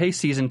the road, hey,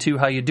 season 2,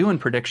 how you doing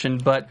prediction,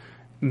 but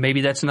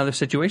maybe that's another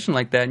situation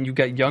like that, and you've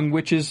got young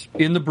witches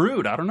in the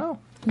brood. I don't know.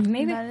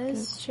 Maybe. That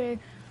is true.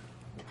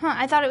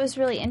 I thought it was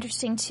really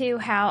interesting, too,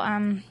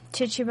 how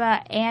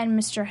Tituba and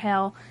Mr.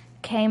 Hale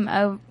came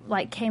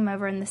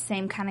over in the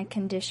same kind of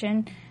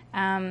condition.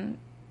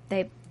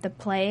 The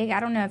plague.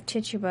 I don't know if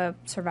Tituba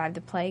survived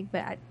the plague,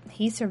 but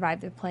he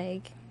survived the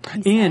plague.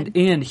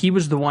 And he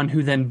was the one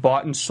who then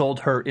bought and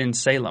sold her in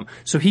Salem.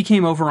 So he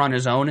came over on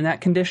his own in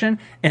that condition,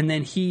 and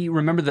then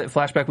remember the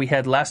flashback we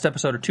had last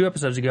episode or 2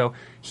 episodes ago,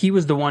 he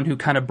was the one who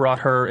kind of brought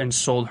her and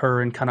sold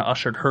her and kind of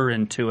ushered her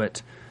into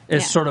it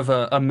as sort of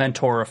a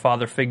mentor, a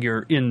father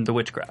figure in the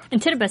witchcraft.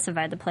 And Tituba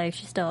survived the plague.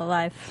 She's still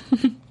alive.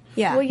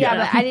 Yeah. Well, yeah,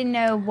 but I didn't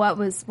know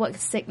what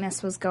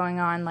sickness was going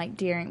on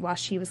while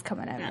she was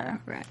coming over. Yeah,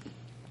 right.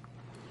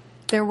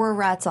 There were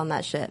rats on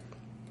that ship.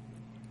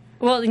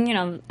 Well,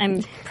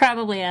 I'm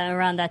probably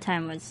around that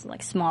time was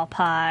like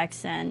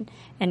smallpox and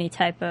any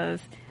type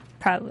of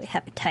probably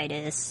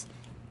hepatitis,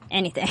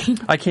 anything.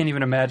 I can't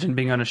even imagine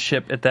being on a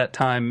ship at that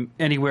time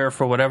anywhere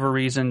for whatever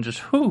reason.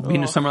 Just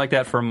being somewhere like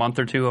that for a month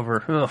or two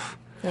over. Ugh.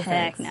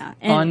 Heck no.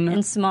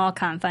 In small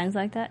confines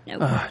like that, no.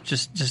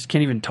 Just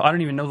can't even. I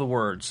don't even know the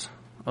words.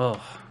 Ugh.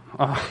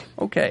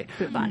 Okay.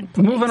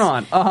 Moving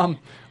on.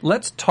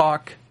 Let's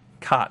talk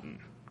Cotton.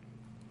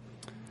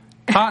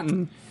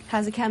 Cotton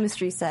has a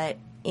chemistry set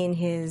in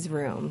his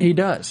room. He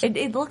does.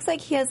 It looks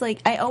like he has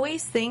I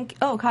always think,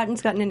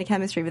 Cotton's gotten into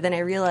chemistry, but then I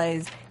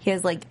realize he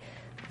has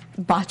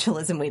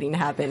botulism waiting to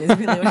happen is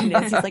really what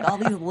it is. He's all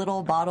these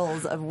little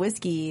bottles of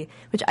whiskey,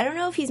 which I don't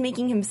know if he's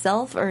making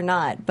himself or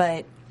not,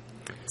 but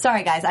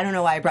sorry guys, I don't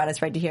know why I brought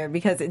us right to here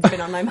because it's been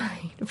on my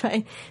mind.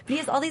 But he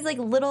has all these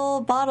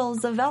little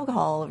bottles of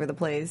alcohol all over the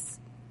place,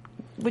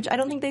 which I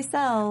don't think they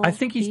sell. I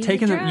think he's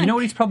taking them. You know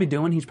what he's probably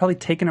doing? He's probably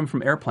taking them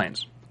from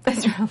airplanes.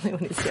 That's probably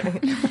what he's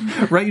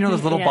doing. Right? You know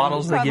those little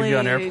bottles they give you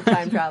on airplanes?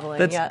 Time traveling,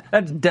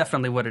 That's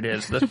definitely what it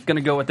is. That's going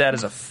to go with that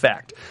as a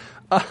fact.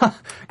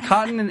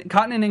 Cotton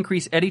and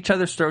Increase at each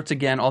other's throats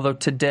again, although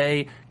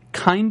today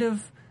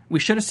we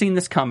should have seen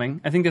this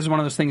coming. I think this is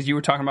one of those things you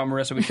were talking about,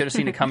 Marissa. We should have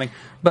seen it coming.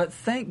 But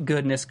thank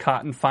goodness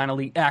Cotton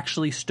finally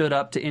actually stood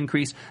up to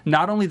Increase.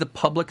 Not only the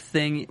public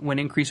thing when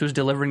Increase was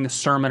delivering the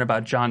sermon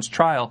about John's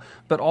trial,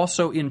 but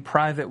also in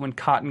private when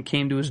Cotton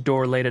came to his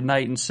door late at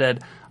night and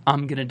said,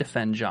 I'm going to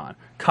defend John.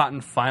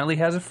 Cotton finally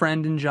has a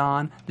friend in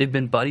John. They've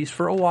been buddies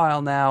for a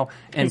while now.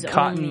 And His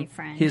Cotton, only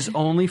friend. his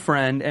only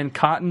friend, and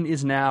Cotton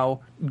is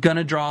now going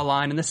to draw a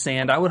line in the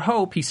sand. I would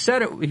hope, he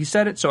said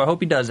it, so I hope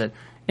he does it.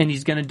 And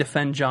he's going to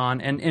defend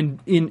John and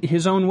in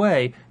his own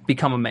way,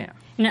 become a man.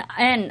 No,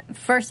 and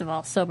first of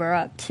all, sober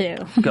up too.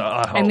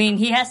 I hope. I mean,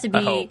 he has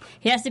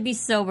to be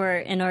sober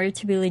in order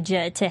to be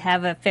legit, to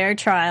have a fair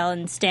trial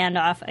and stand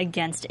off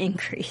against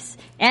Increase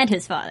and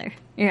his father.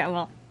 Yeah,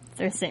 well,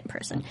 they're the same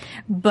person,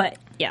 but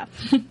yeah.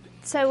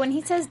 So when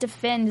he says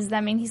defend, does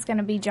that mean he's going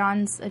to be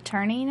John's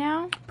attorney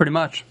now? Pretty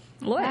much.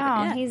 Lawyer,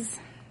 Wow, yeah. he's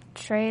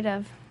trade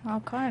of all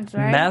kinds,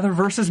 right? Mather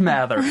versus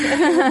Mather.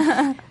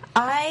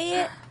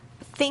 I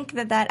think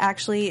that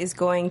actually is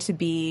going to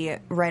be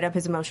right up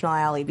his emotional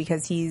alley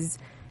because he's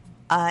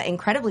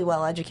incredibly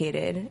well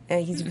educated.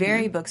 He's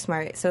very book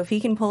smart. So if he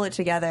can pull it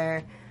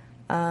together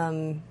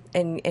and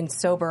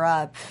sober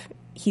up,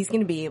 he's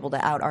going to be able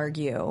to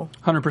out-argue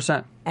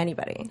 100%.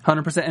 anybody.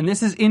 100%. And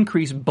this is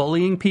Increase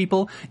bullying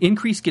people.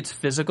 Increase gets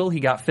physical. He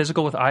got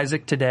physical with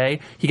Isaac today.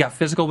 He got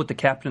physical with the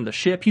captain of the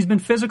ship. He's been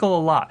physical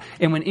a lot.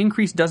 And when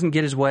Increase doesn't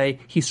get his way,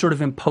 he sort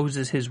of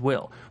imposes his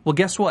will. Well,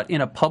 guess what? In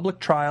a public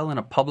trial, in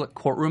a public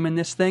courtroom in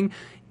this thing,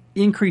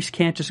 Increase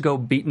can't just go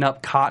beating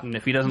up Cotton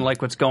if he doesn't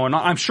like what's going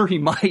on. I'm sure he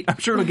might. I'm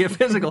sure it'll get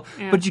physical.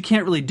 But you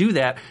can't really do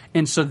that.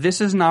 And so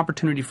this is an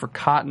opportunity for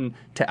Cotton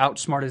to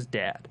outsmart his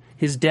dad.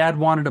 His dad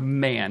wanted a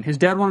man. His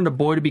dad wanted a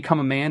boy to become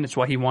a man. That's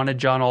why he wanted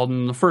John Alden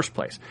in the first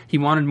place. He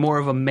wanted more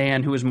of a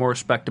man who was more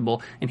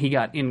respectable, and he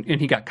got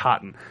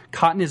Cotton.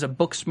 Cotton is a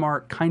book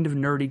smart, kind of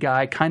nerdy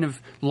guy, kind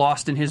of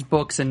lost in his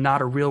books and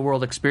not a real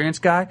world experience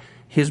guy.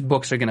 His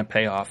books are going to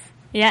pay off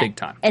big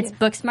time. It's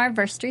book smart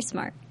versus street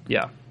smart.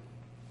 Yeah.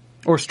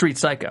 Or street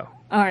psycho.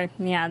 Or,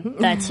 yeah,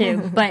 that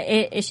too. But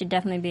it should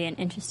definitely be an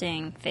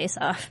interesting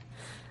face-off.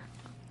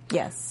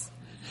 Yes.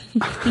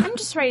 I'm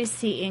just ready to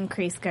see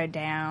Increase go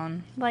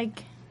down.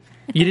 Like,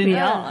 You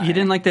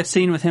didn't like that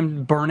scene with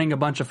him burning a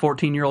bunch of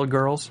 14-year-old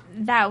girls?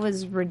 that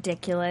was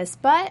ridiculous.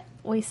 But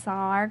we saw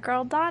our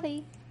girl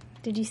Dottie.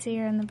 Did you see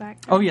her in the back?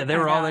 Oh, yeah, they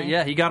were all there.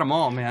 Yeah, he got them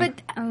all, man.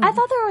 But I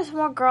thought there was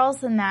more girls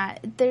than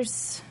that. There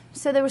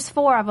was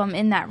 4 of them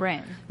in that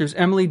room. There's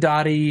Emily,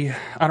 Dottie,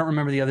 I don't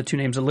remember the other 2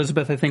 names.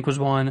 Elizabeth, I think, was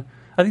one.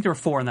 I think there were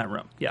 4 in that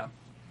room, yeah.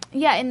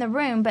 Yeah, in the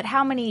room, but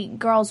how many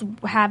girls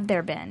have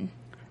there been?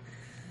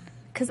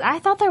 Because I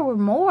thought there were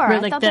more.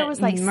 I thought there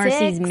was like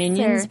Mercy's 6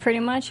 minions, pretty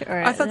much.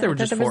 Or I thought there were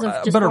just 4,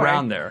 but 4.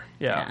 around there,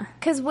 yeah.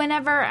 Because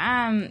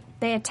whenever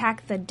they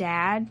attack the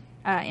dad,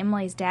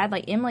 Emily's dad,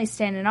 like Emily's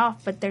standing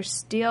off, but there's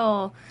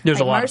still There's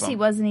like, a lot Mercy of them.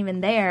 wasn't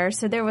even there,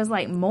 so there was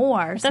like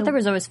more. I thought there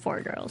was always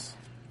 4 girls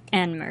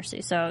and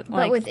Mercy. So but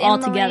like with all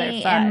Emily together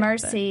 5, and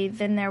Mercy,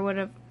 then there would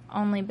have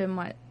only been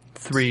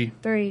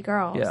 3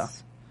 girls. Yeah.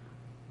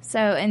 So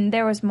and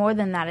there was more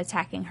than that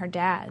attacking her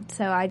dad.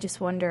 So I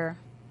just wonder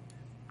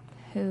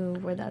who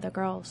were the other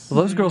girls.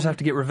 Well, those girls have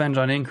to get revenge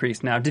on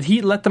Increase now. Did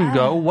he let them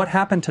go? What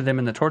happened to them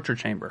in the torture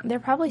chamber?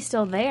 They're probably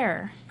still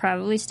there.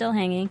 probably still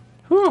hanging,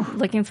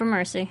 looking for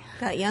Mercy.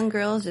 Got young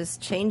girls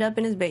just chained up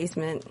in his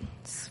basement.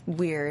 It's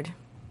weird.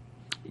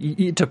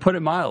 To put it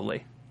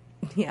mildly.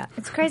 Yeah.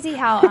 It's crazy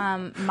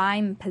how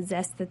mind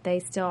possessed that they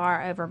still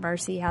are over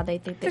Mercy. How they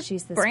think that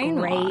she's this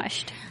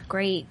brainwashed.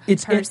 great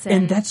It's person.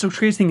 and that's the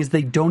crazy thing is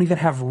they don't even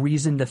have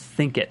reason to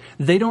think it.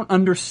 They don't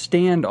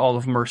understand all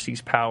of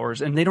Mercy's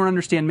powers, and they don't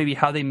understand maybe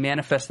how they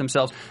manifest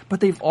themselves. But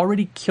they've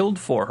already killed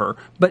for her.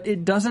 But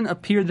it doesn't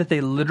appear that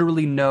they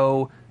literally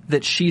know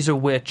that she's a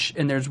witch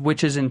and there's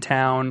witches in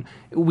town.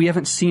 We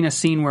haven't seen a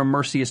scene where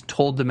Mercy has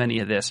told them any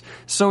of this.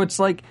 So it's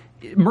like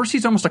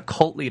Mercy's almost a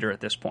cult leader at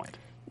this point.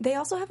 They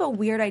also have a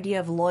weird idea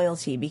of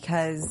loyalty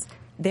because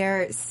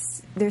they're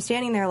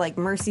standing there like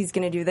Mercy's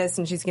going to do this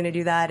and she's going to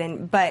do that,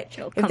 but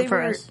She'll come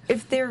for us.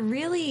 if they're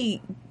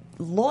really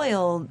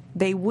loyal,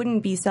 they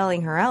wouldn't be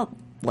selling her out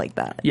like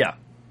that. Yeah.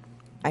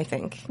 I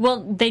think.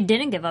 Well, they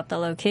didn't give up the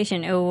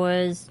location. It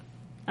was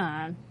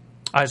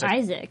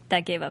Isaac.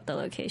 that gave up the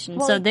location.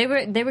 Well, so they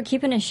were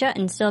keeping it shut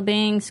and still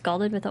being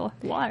scalded with the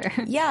water.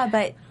 Yeah,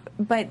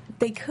 but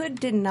they could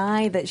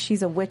deny that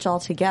she's a witch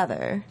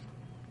altogether.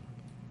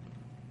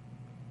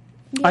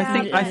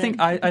 I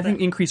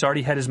think Increase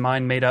already had his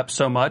mind made up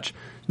so much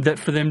that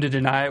for them to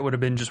deny it would have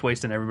been just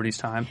wasting everybody's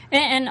time.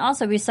 And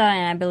also we saw,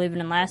 and I believe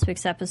in last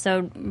week's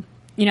episode,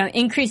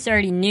 Increase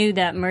already knew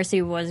that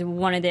Mercy was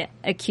one of the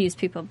accused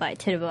people by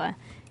Tituba.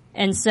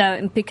 And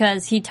so,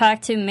 because he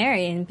talked to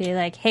Mary and be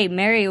like, hey,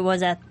 Mercy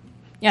was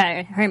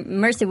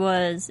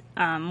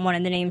one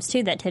of the names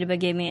too that Tituba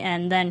gave me.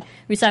 And then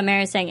we saw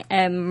Mary saying,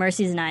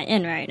 Mercy's not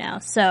in right now.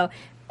 So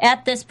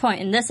at this point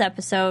in this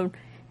episode,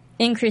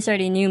 Increase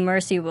already knew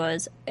Mercy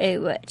was a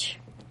witch.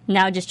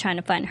 Now just trying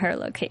to find her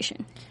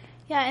location.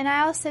 Yeah, and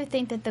I also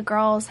think that the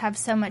girls have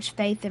so much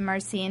faith in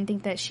Mercy and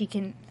think that she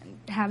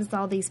has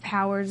all these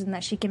powers and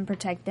that she can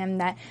protect them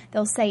that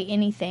they'll say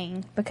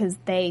anything because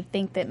they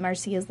think that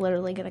Mercy is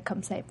literally going to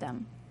come save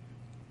them.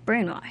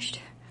 Brainwashed.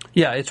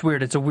 Yeah, it's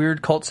weird. It's a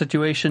weird cult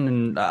situation,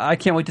 and I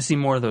can't wait to see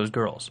more of those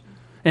girls.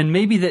 And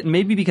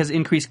maybe because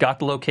Increase got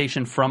the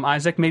location from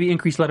Isaac, maybe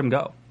Increase let him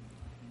go.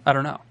 I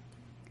don't know.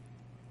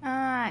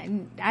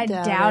 I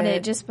doubt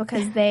it, just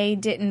because they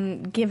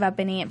didn't give up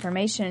any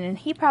information, and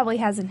he probably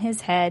has in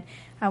his head,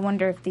 I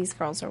wonder if these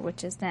girls are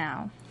witches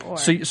now. Or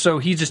So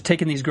he's just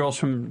taking these girls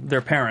from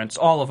their parents,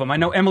 all of them. I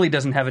know Emily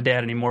doesn't have a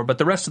dad anymore, but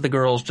the rest of the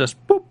girls just,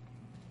 boop,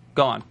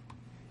 gone.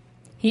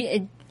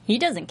 He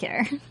doesn't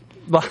care.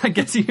 Well, I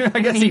guess he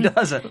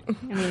doesn't.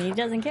 I mean, he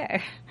doesn't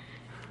care.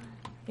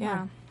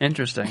 Yeah.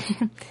 Interesting.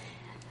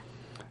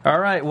 All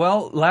right,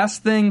 well,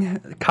 last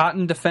thing,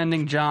 Cotton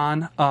defending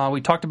John. We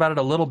talked about it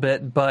a little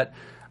bit, but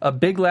a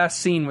big last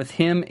scene with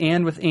him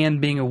and with Anne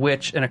being a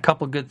witch, and a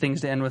couple good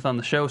things to end with on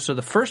the show. So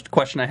the first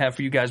question I have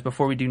for you guys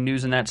before we do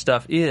news and that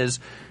stuff is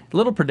a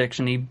little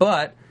prediction-y,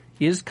 but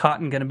is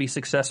Cotton going to be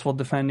successful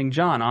defending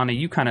John? Anna,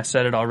 you kind of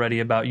said it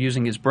already about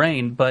using his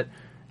brain, but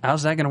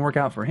how's that going to work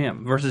out for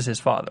him versus his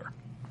father?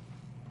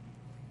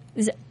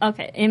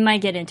 Okay, it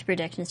might get into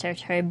predictions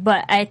territory,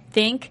 but I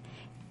think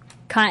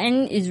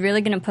Cotton is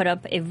really going to put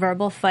up a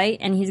verbal fight,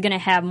 and he's going to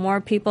have more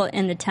people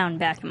in the town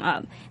back him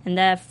up. And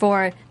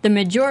therefore, the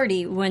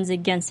majority wins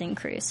against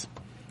Increase.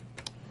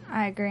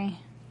 I agree.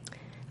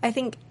 I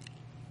think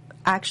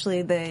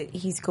actually that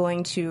he's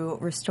going to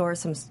restore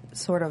some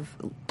sort of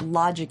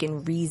logic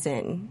and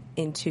reason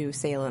into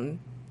Salem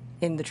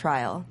in the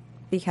trial,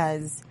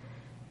 because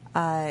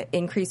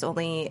Increase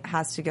only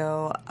has to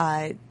go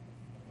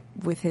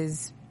with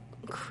his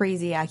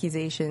crazy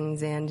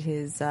accusations and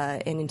his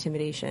and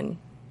intimidation.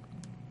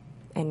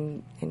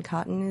 And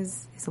Cotton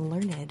is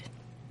learned.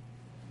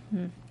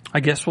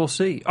 I guess we'll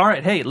see. All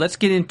right, hey, let's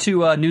get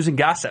into news and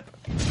gossip.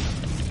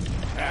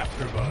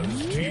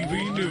 AfterBuzz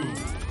TV News.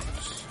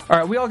 All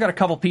right, we all got a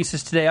couple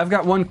pieces today. I've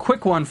got one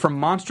quick one from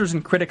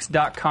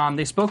monstersandcritics.com.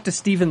 They spoke to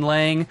Stephen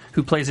Lang,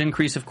 who plays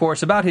Increase, of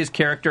course, about his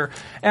character,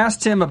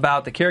 asked him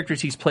about the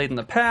characters he's played in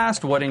the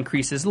past, what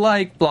Increase is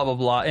like, blah, blah,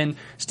 blah. And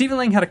Stephen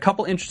Lang had a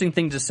couple interesting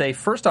things to say.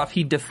 First off,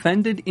 he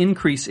defended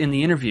Increase in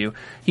the interview.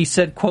 He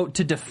said, quote,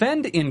 "To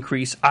defend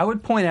Increase, I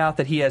would point out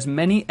that he has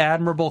many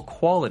admirable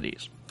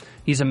qualities.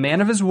 He's a man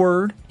of his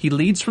word. He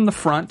leads from the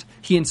front.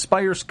 He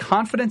inspires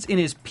confidence in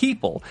his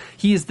people.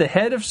 He is the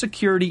head of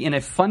security in a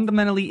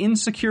fundamentally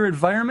insecure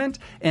environment,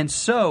 and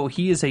so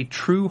he is a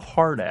true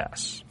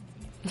hard-ass."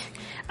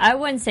 I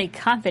wouldn't say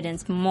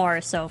confidence,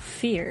 more so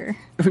fear.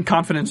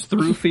 Confidence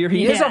through fear.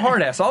 He is a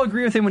hard-ass. I'll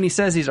agree with him when he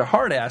says he's a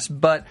hard-ass,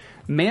 but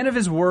man of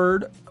his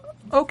word,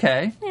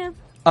 okay.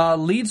 Yeah.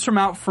 Leads from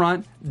out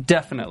front,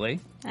 definitely.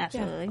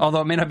 Absolutely.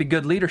 Although it may not be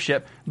good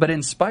leadership, but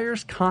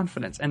inspires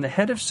confidence. And the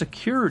head of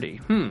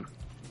security,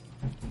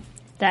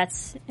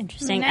 That's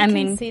interesting. I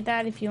can see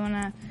that if you want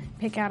to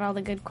pick out all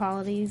the good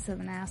qualities of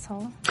an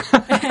asshole.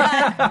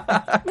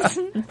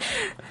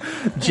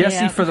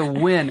 Jesse for the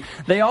win.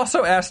 They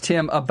also asked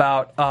him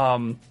about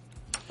a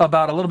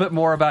little bit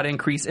more about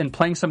Increase and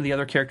playing some of the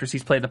other characters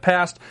he's played in the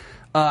past.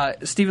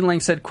 Stephen Lang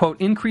said, quote,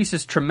 "Increase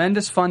is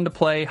tremendous fun to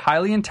play,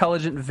 highly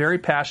intelligent, very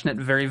passionate,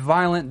 very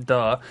violent,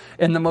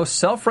 and the most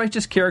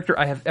self-righteous character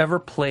I have ever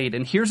played."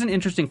 And here's an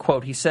interesting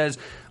quote. He says,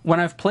 "When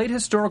I've played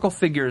historical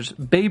figures,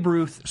 Babe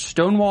Ruth,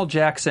 Stonewall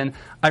Jackson,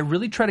 I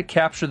really try to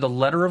capture the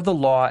letter of the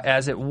law,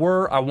 as it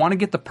were. I want to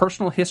get the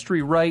personal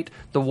history right,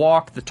 the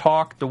walk, the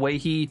talk, the way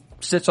he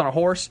sits on a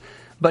horse."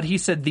 But he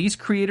said these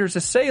creators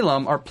of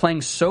Salem are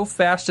playing so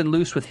fast and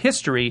loose with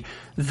history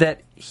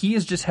that he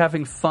is just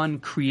having fun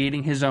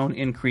creating his own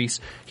Increase.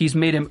 He's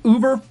made him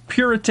uber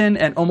Puritan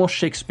and almost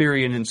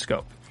Shakespearean in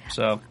scope.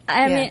 So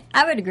I mean,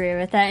 I would agree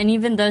with that. And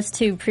even those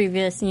two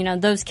previous,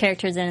 those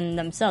characters in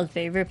themselves,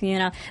 Babe Ruth,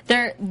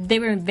 they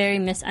were very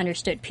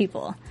misunderstood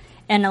people.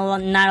 And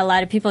not a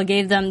lot of people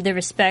gave them the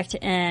respect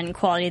and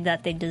quality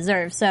that they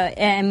deserve. So,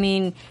 I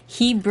mean,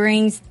 he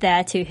brings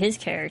that to his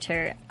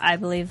character. I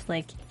believe,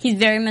 he's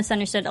very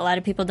misunderstood. A lot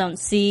of people don't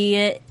see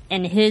it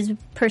in his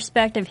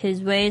perspective,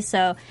 his ways.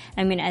 So,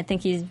 I mean, I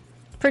think he's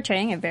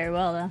portraying it very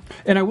well, though.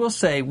 And I will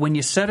say, when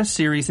you set a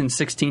series in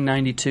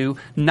 1692,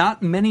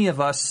 not many of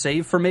us,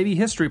 save for maybe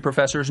history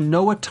professors,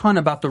 know a ton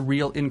about the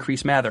real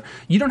Increase Mather.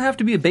 You don't have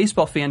to be a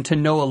baseball fan to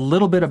know a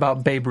little bit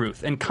about Babe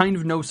Ruth and kind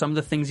of know some of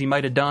the things he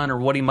might have done or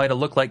what he might have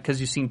looked like because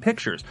you've seen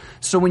pictures.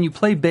 So when you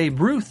play Babe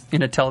Ruth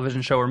in a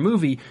television show or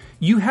movie,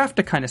 you have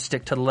to kind of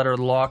stick to the letter of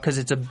the law because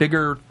it's a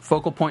bigger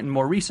focal point and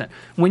more recent.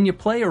 When you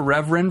play a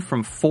reverend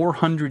from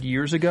 400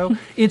 years ago,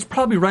 it's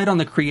probably right on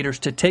the creators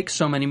to take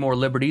so many more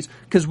liberties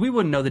because we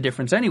wouldn't know the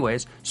difference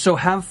anyways. So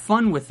have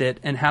fun with it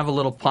and have a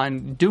little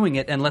fun doing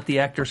it and let the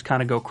actors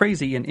kind of go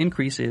crazy, and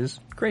Increase is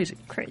crazy.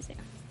 Crazy.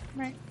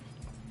 Right.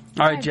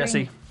 All right,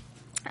 Jesse.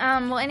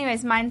 Well,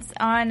 anyways, mine's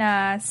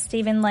on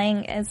Stephen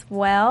Lang as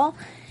well.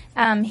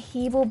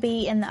 He will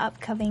be in the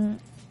upcoming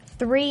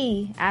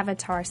 3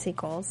 Avatar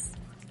sequels.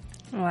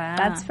 Wow.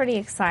 That's pretty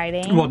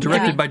exciting. Well,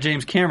 directed by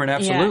James Cameron,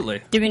 absolutely.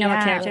 Yeah. Do we know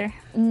what character?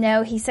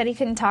 No, he said he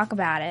couldn't talk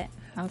about it.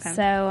 Okay.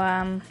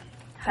 So,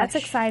 that's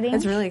exciting.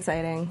 It's really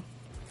exciting.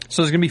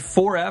 So there's going to be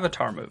 4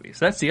 Avatar movies.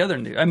 That's the other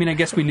news. I mean, I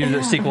guess we knew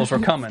that sequels were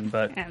coming,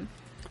 but...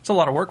 It's a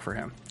lot of work for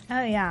him.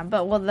 Oh, yeah.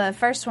 But, the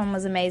first one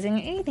was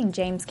amazing. Anything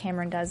James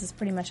Cameron does is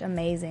pretty much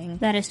amazing.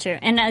 That is true.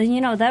 And,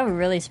 that would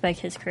really spike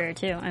his career,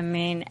 too. I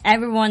mean,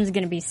 everyone's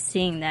going to be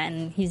seeing that,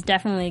 and he's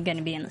definitely going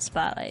to be in the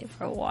spotlight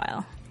for a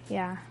while.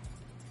 Yeah.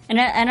 And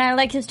I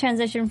like his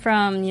transition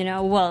from,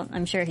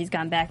 I'm sure he's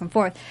gone back and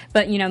forth,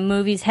 but,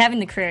 movies, having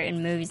the career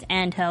in movies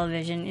and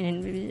television,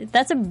 and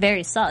that's a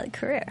very solid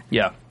career.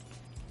 Yeah.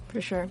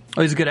 For sure.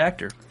 Oh, he's a good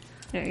actor.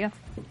 There you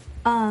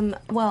go.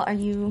 Well, are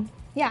you...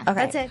 Yeah, okay.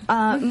 That's it.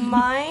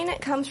 Mine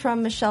comes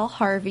from Michelle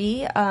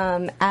Harvey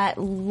at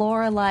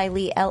Lorelei,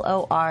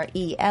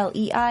 Loreleilee,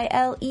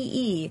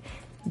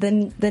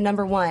 the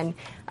number one.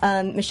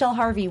 Michelle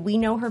Harvey, we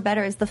know her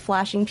better as the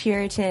flashing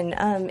Puritan,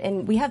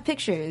 and we have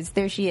pictures.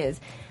 There she is.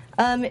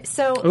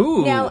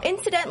 Now,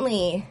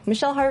 incidentally,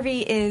 Michelle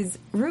Harvey is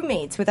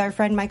roommates with our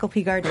friend Michael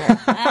P. Gardner.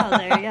 Oh,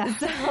 there you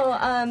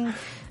go.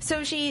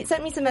 So she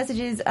sent me some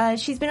messages.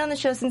 She's been on the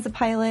show since the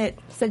pilot,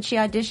 said she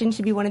auditioned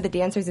to be one of the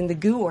dancers in the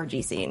goo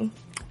orgy scene.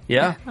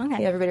 Yeah.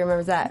 Okay. Yeah, everybody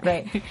remembers that,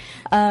 right?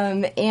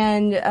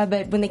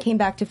 But when they came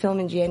back to film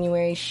in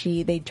January,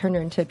 they turned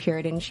her into a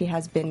Puritan. She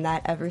has been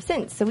that ever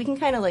since. So we can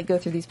kind of go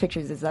through these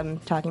pictures as I'm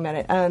talking about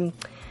it.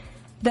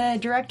 The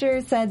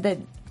director said that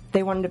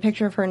they wanted a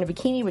picture of her in a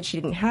bikini, which she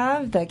didn't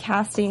have. The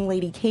casting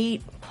lady,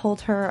 Kate,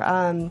 pulled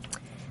her.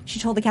 She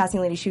told the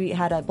casting lady she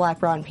had a black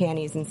bra and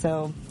panties, and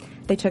so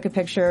they took a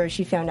picture.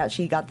 She found out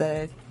she got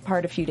the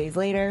part a few days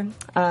later.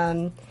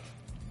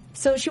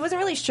 So she wasn't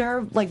really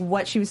sure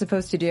what she was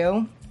supposed to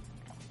do.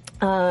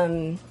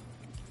 But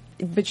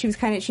she was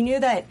she knew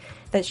that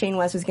Shane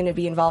West was going to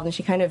be involved, and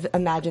she kind of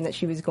imagined that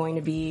she was going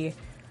to be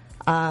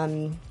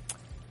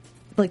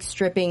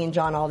stripping in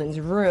John Alden's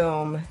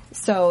room.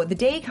 So the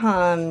day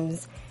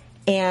comes,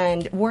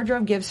 and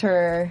wardrobe gives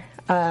her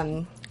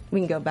we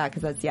can go back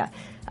because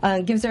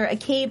that's gives her a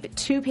cape,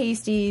 2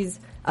 pasties,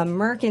 a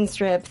merkin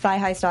strip,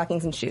 thigh-high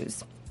stockings, and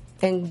shoes.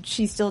 And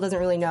she still doesn't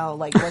really know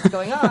what's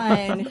going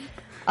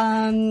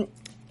on.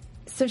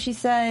 So she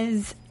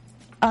says,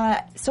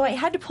 so I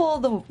had to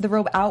pull the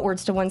robe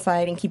outwards to one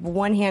side and keep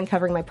one hand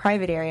covering my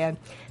private area.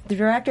 The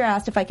director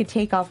asked if I could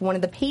take off one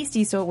of the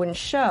pasties so it wouldn't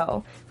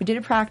show. We did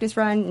a practice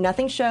run.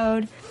 Nothing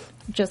showed,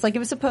 just like it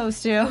was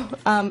supposed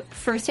to.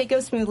 First take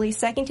goes smoothly.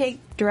 Second take,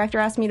 director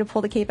asked me to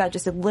pull the cape out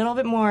just a little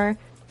bit more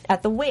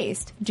at the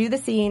waist. Do the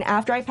scene.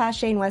 After I passed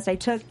Shane West,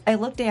 I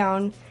looked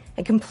down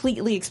and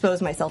completely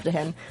exposed myself to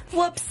him.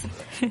 Whoops.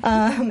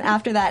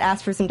 After that,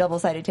 asked for some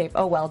double-sided tape.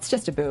 Oh, well, it's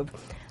just a boob.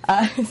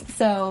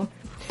 So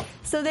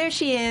there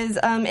she is.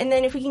 And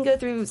then if we can go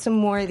through some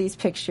more of these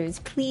pictures,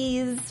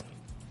 please.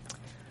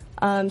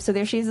 So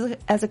there she is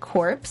as a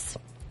corpse.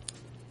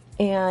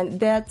 And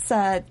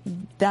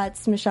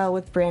that's Michelle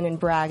with Brandon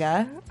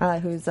Braga,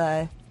 who's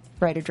a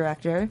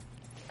writer-director.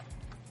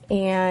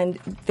 And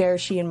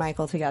there's she and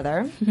Michael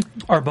together.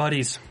 Our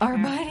buddies. Our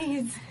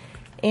buddies.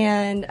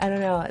 And I don't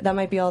know, that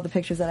might be all the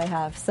pictures that I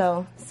have.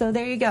 So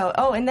there you go.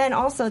 Oh, and then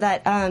also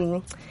that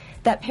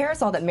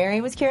parasol that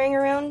Mary was carrying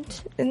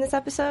around in this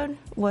episode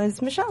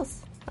was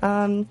Michelle's.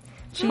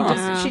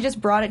 She just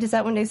brought it to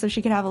set one day so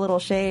she could have a little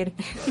shade.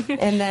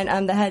 And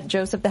then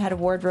Joseph, the head of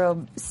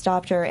wardrobe,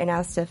 stopped her and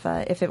asked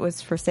if it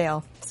was for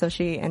sale. So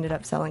she ended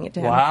up selling it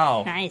to him.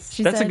 Wow. Nice.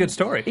 That's a good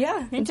story.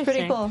 Yeah, it's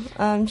pretty cool.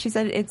 She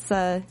said it's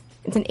an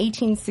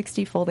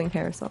 1860 folding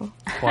parasol.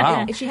 Wow.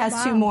 And she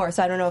has 2 more,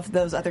 so I don't know if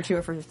those other 2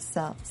 are for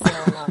sale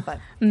or not. But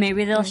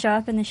maybe they'll show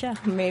up in the show.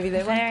 Maybe they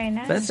will. Very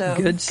nice. That's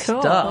good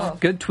stuff.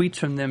 Good tweets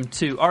from them,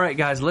 too. All right,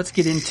 guys, let's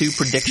get into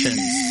predictions.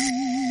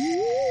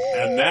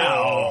 And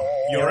now,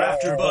 your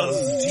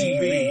AfterBuzz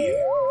TV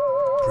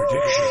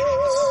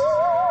predictions.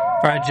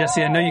 All right,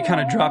 Jesse, I know you kind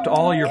of dropped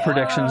all your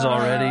predictions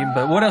already,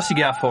 but what else you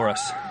got for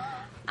us?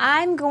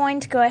 I'm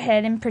going to go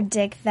ahead and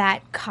predict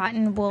that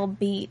Cotton will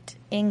beat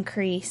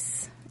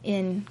Increase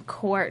in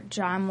court.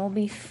 John will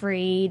be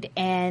freed,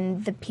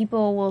 and the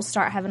people will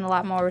start having a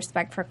lot more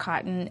respect for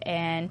Cotton,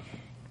 and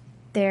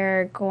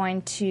they're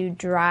going to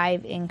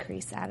drive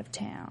Increase out of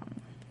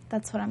town.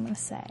 That's what I'm going to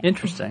say.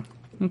 Interesting.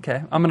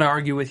 Okay, I'm going to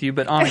argue with you,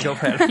 but Anna, go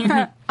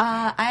ahead.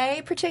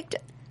 I predict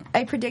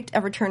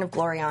a return of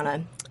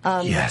Gloriana.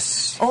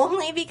 Yes.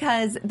 Only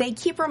because they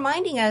keep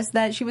reminding us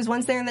that she was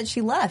once there and that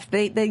she left.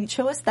 They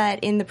show us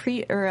that in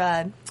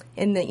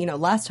the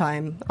last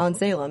time on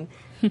Salem.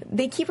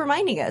 They keep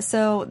reminding us.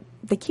 So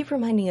they keep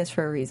reminding us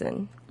for a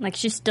reason.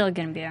 She's still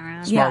going to be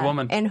around. Smart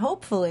woman. And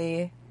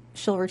hopefully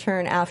she'll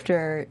return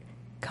after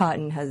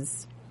Cotton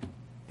has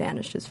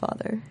banished his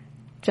father.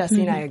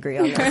 Jesse and I agree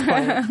on this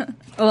point.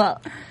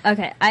 Well,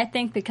 okay. I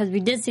think because we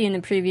did see in the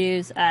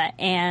previews,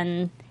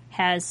 Anne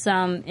has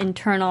some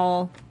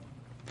internal,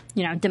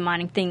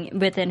 demonic thing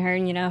within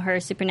her, her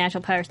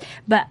supernatural powers.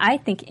 But I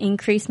think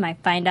Increase might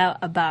find out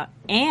about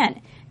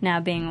Anne now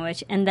being a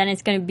witch, and then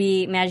it's going to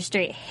be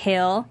Magistrate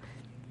Hale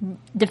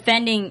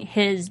defending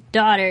his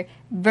daughter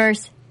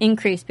versus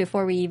Increase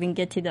before we even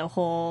get to the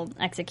whole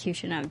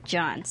execution of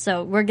John.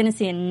 So we're going to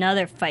see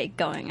another fight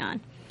going on.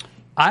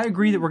 I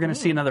agree that we're going to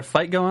see another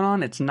fight going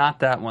on. It's not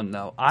that one,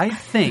 though. I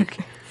think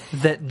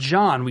that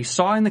John, we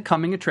saw in the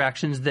coming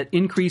attractions that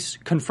Increase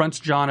confronts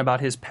John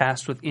about his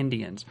past with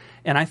Indians.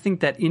 And I think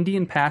that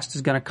Indian past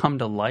is going to come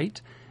to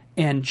light,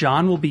 and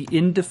John will be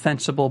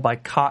indefensible by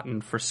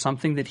Cotton for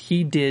something that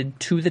he did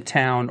to the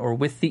town or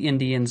with the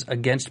Indians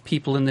against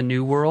people in the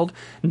New World,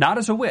 not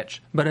as a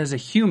witch, but as a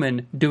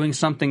human doing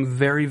something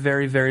very,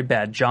 very, very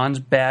bad. John's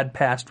bad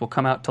past will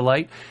come out to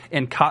light,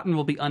 and Cotton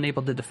will be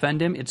unable to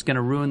defend him. It's going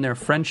to ruin their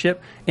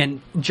friendship,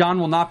 and John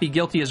will not be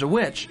guilty as a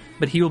witch,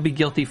 but he will be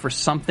guilty for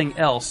something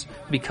else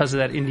because of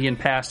that Indian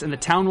past, and the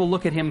town will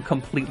look at him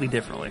completely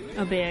differently.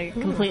 It'll be a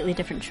completely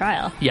different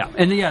trial. Yeah,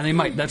 and yeah, they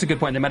might. That's a good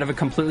point. They might have a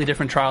completely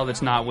different trial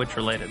that's not witch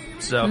related.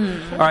 So,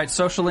 all right,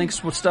 social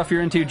links, what stuff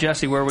you're into,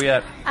 Jesse? Where are we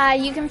at?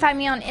 You can find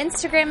me on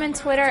Instagram and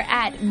Twitter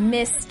at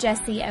Miss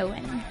Jessie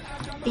Owen.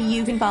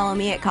 You can follow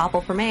me at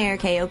Koppel for Mayor,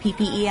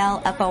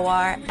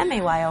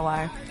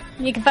 KOPPELFORMAYOR.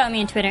 You can follow me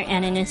on Twitter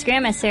and on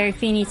Instagram at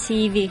Serafini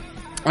TV.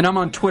 And I'm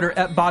on Twitter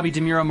at Bobby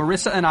DeMuro.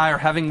 Marissa and I are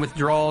having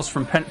withdrawals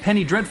from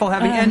Penny Dreadful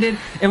having ended,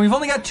 and we've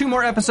only got 2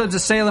 more episodes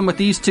of Salem with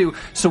these 2,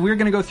 so we're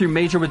going to go through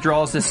major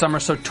withdrawals this summer.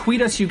 So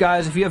tweet us, you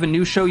guys, if you have a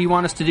new show you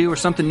want us to do or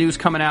something new's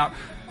coming out.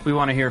 We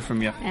want to hear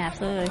from you.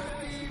 Absolutely.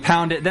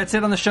 Pound it. That's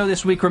it on the show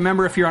this week.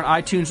 Remember, if you're on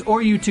iTunes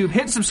or YouTube,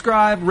 hit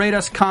subscribe, rate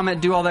us,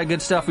 comment, do all that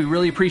good stuff. We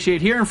really appreciate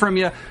hearing from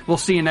you. We'll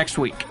see you next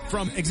week.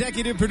 From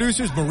executive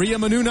producers Maria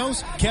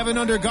Menounos, Kevin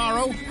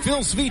Undergaro, Phil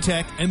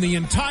Svitek, and the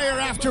entire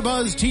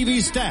AfterBuzz TV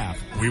staff,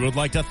 we would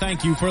like to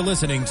thank you for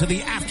listening to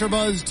the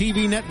AfterBuzz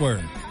TV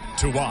network.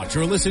 To watch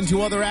or listen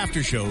to other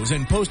after shows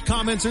and post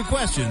comments or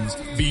questions,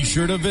 be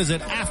sure to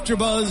visit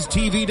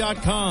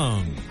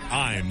AfterBuzzTV.com.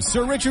 I'm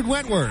Sir Richard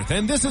Wentworth,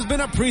 and this has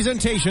been a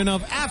presentation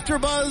of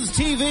AfterBuzz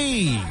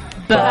TV.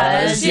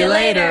 Buzz you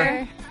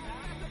later.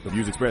 The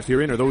views expressed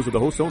herein are those of the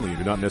hosts only and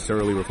do not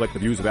necessarily reflect the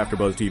views of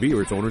AfterBuzz TV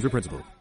or its owners or principals.